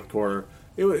the fourth quarter.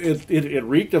 It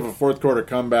reeked of a fourth quarter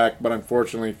comeback, but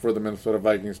unfortunately for the Minnesota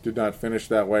Vikings, did not finish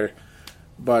that way.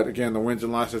 But again, the wins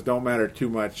and losses don't matter too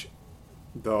much,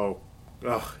 though.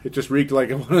 It just reeked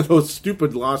like one of those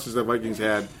stupid losses the Vikings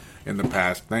had in the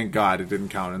past. Thank God it didn't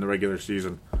count in the regular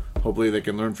season. Hopefully they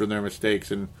can learn from their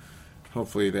mistakes, and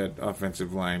hopefully that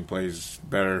offensive line plays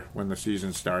better when the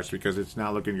season starts, because it's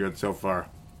not looking good so far.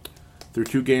 Through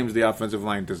 2 games, the offensive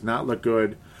line does not look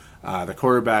good. The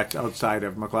quarterbacks outside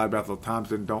of McLeod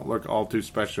Bethel-Thompson don't look all too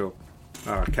special.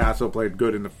 Castle played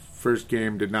good in the first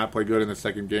game, did not play good in the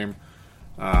second game.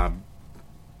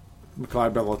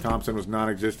 McLeod Bethel-Thompson was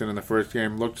non-existent in the first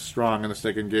game, looked strong in the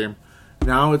second game.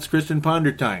 Now it's Christian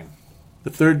Ponder time. The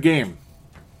third game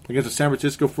against the San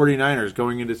Francisco 49ers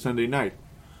going into Sunday night.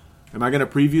 Am I going to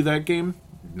preview that game?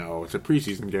 No, it's a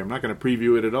preseason game. I'm not going to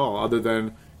preview it at all, other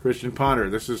than Christian Ponder.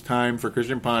 This is time for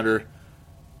Christian Ponder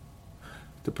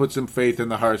to put some faith in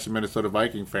the hearts of Minnesota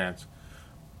Viking fans.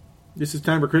 This is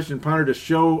time for Christian Ponder to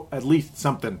show at least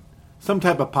something. Some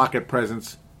type of pocket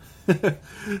presence.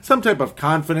 Some type of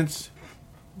confidence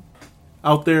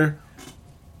out there.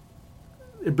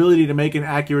 Ability to make an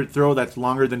accurate throw that's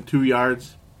longer than 2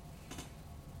 yards.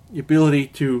 The ability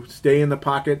to stay in the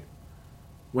pocket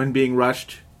when being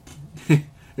rushed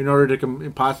in order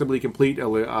to possibly complete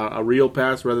a real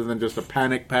pass rather than just a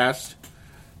panic pass.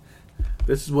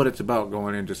 This is what it's about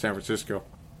going into San Francisco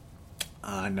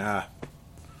on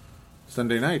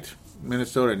Sunday night.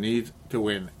 Minnesota needs to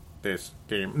win this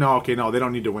game. No, they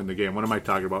don't need to win the game. What am I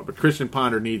talking about? But Christian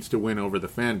Ponder needs to win over the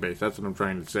fan base. That's what I'm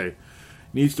trying to say.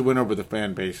 Needs to win over the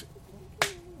fan base.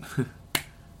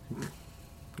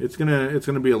 It's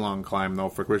gonna be a long climb though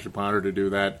for Christian Ponder to do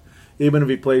that. Even if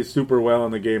he plays super well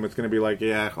in the game, it's gonna be like,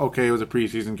 yeah, okay, it was a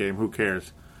preseason game. Who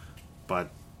cares? But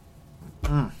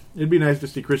it'd be nice to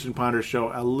see Christian Ponder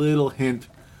show a little hint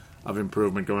of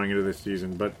improvement going into this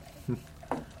season. But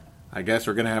I guess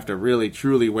we're gonna have to really,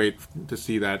 truly wait to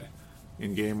see that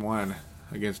in Game 1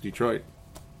 against Detroit.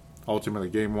 Ultimately,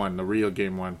 Game 1, the real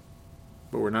Game 1.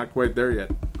 But we're not quite there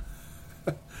yet.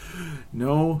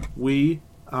 No, we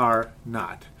are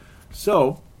not.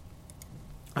 So,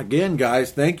 again,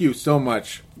 guys, thank you so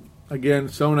much. Again,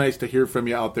 so nice to hear from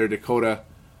you out there, Dakota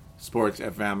Sports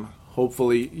FM.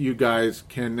 Hopefully, you guys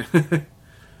can join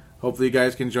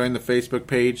the Facebook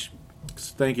page.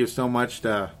 Thank you so much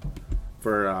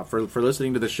for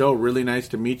listening to the show. Really nice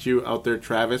to meet you out there,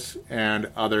 Travis, and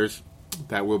others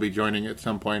that will be joining at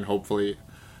some point. Hopefully,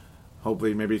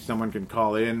 maybe someone can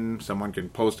call in. Someone can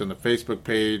post on the Facebook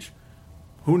page.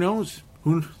 Who knows?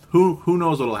 Who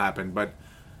knows what'll happen? But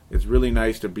it's really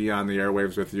nice to be on the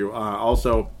airwaves with you.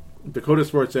 Also, Dakota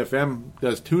Sports FM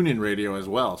does TuneIn Radio as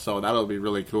well, so that'll be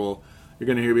really cool. You're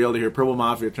going to be able to hear Purple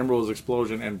Mafia, Timberwolves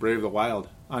Explosion, and Brave the Wild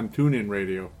on TuneIn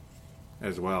Radio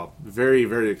as well. Very,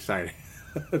 very exciting.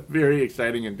 Very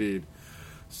exciting indeed.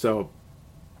 So,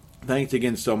 thanks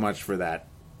again so much for that.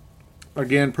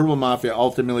 Again, Purple Mafia,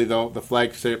 ultimately, though, the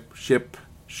flagship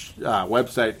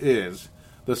website is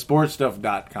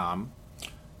thesportstuff.com.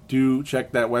 Do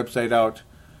check that website out,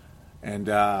 and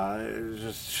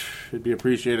it'd be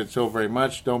appreciated so very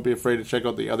much. Don't be afraid to check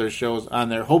out the other shows on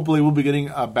there. Hopefully, we'll be getting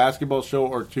a basketball show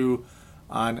or two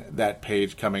on that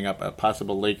page coming up, a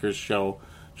possible Lakers show.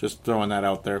 Just throwing that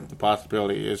out there. The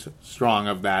possibility is strong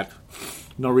of that.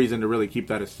 No reason to really keep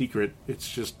that a secret. It's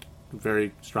just a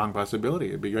very strong possibility.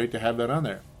 It'd be great to have that on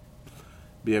there.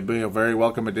 Be a very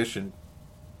welcome addition.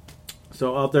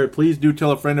 So out there, please do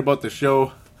tell a friend about the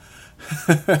show.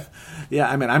 Yeah,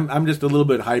 I mean, I'm just a little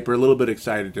bit hyper, a little bit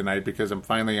excited tonight because I'm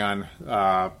finally on.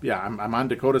 I'm on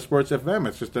Dakota Sports FM.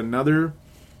 It's just another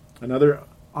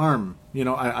arm.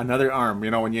 Another arm.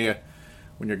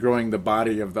 When you're growing the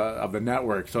body of the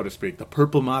network, so to speak, the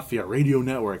Purple Mafia Radio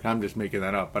Network. I'm just making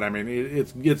that up, but I mean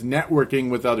it's networking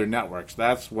with other networks.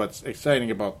 That's what's exciting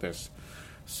about this.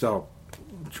 So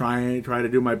try to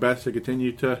do my best to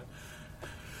continue to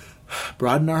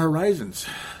broaden our horizons.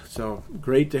 So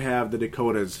great to have the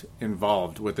Dakotas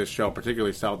involved with this show,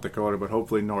 particularly South Dakota, but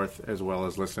hopefully North as well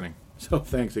as listening. So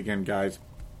thanks again, guys.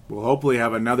 We'll hopefully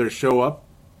have another show up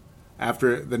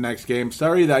after the next game.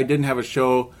 Sorry that I didn't have a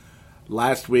show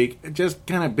last week. Just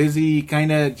kind of busy,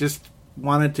 just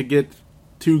wanted to get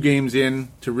 2 games in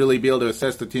to really be able to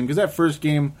assess the team, because that first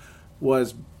game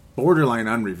was borderline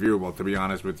unreviewable, to be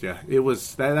honest with you. It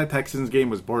was that Texans game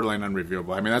was borderline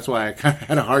unreviewable. I mean, that's why I kind of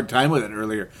had a hard time with it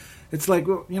earlier. It's like,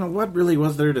 well, what really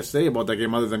was there to say about that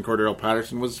game other than Cordero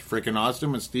Patterson was freaking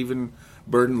awesome and Stephen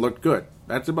Burden looked good.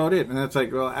 That's about it. And it's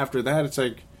like, well, after that, it's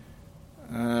like,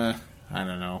 I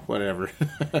don't know, whatever.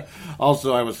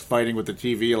 Also, I was fighting with the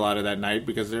TV a lot of that night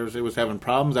because it was having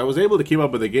problems. I was able to keep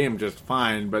up with the game just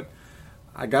fine, but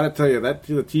I got to tell you, that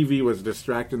the TV was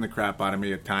distracting the crap out of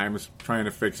me at times, trying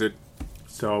to fix it.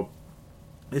 So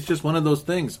it's just one of those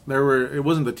things. It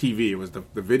wasn't the TV, it was the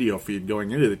video feed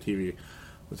going into the TV.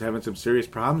 was having some serious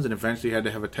problems and eventually had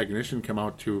to have a technician come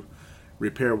out to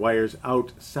repair wires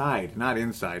outside, not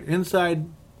inside. Inside,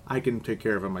 I can take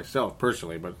care of it myself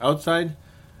personally, but outside,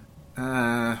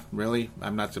 really,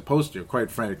 I'm not supposed to,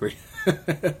 quite frankly.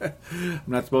 I'm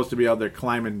not supposed to be out there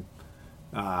climbing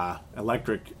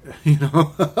electric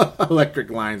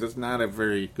lines. That's not a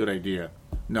very good idea.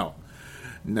 No.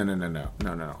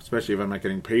 Especially if I'm not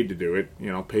getting paid to do it.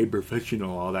 Paid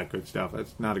professional, all that good stuff.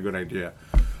 That's not a good idea.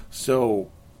 So,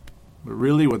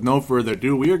 really, with no further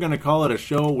ado, we are going to call it a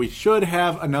show. We should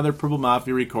have another Purple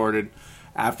Mafia recorded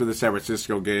after the San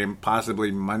Francisco game. Possibly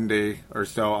Monday or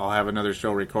so, I'll have another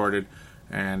show recorded.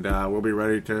 And we'll be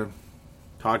ready to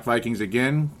talk Vikings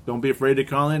again. Don't be afraid to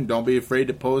call in. Don't be afraid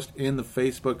to post in the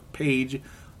Facebook page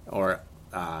or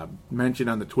mention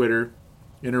on the Twitter.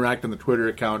 Interact on the Twitter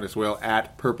account as well,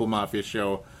 at Purple Mafia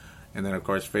Show. And then, of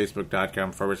course,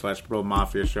 Facebook.com/Purple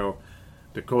Mafia Show.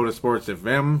 Dakota Sports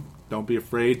FM. Don't be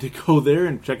afraid to go there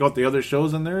and check out the other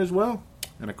shows on there as well.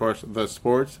 And, of course,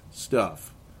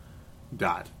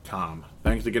 thesportsstuff.com.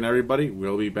 Thanks again, everybody.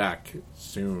 We'll be back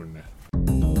soon.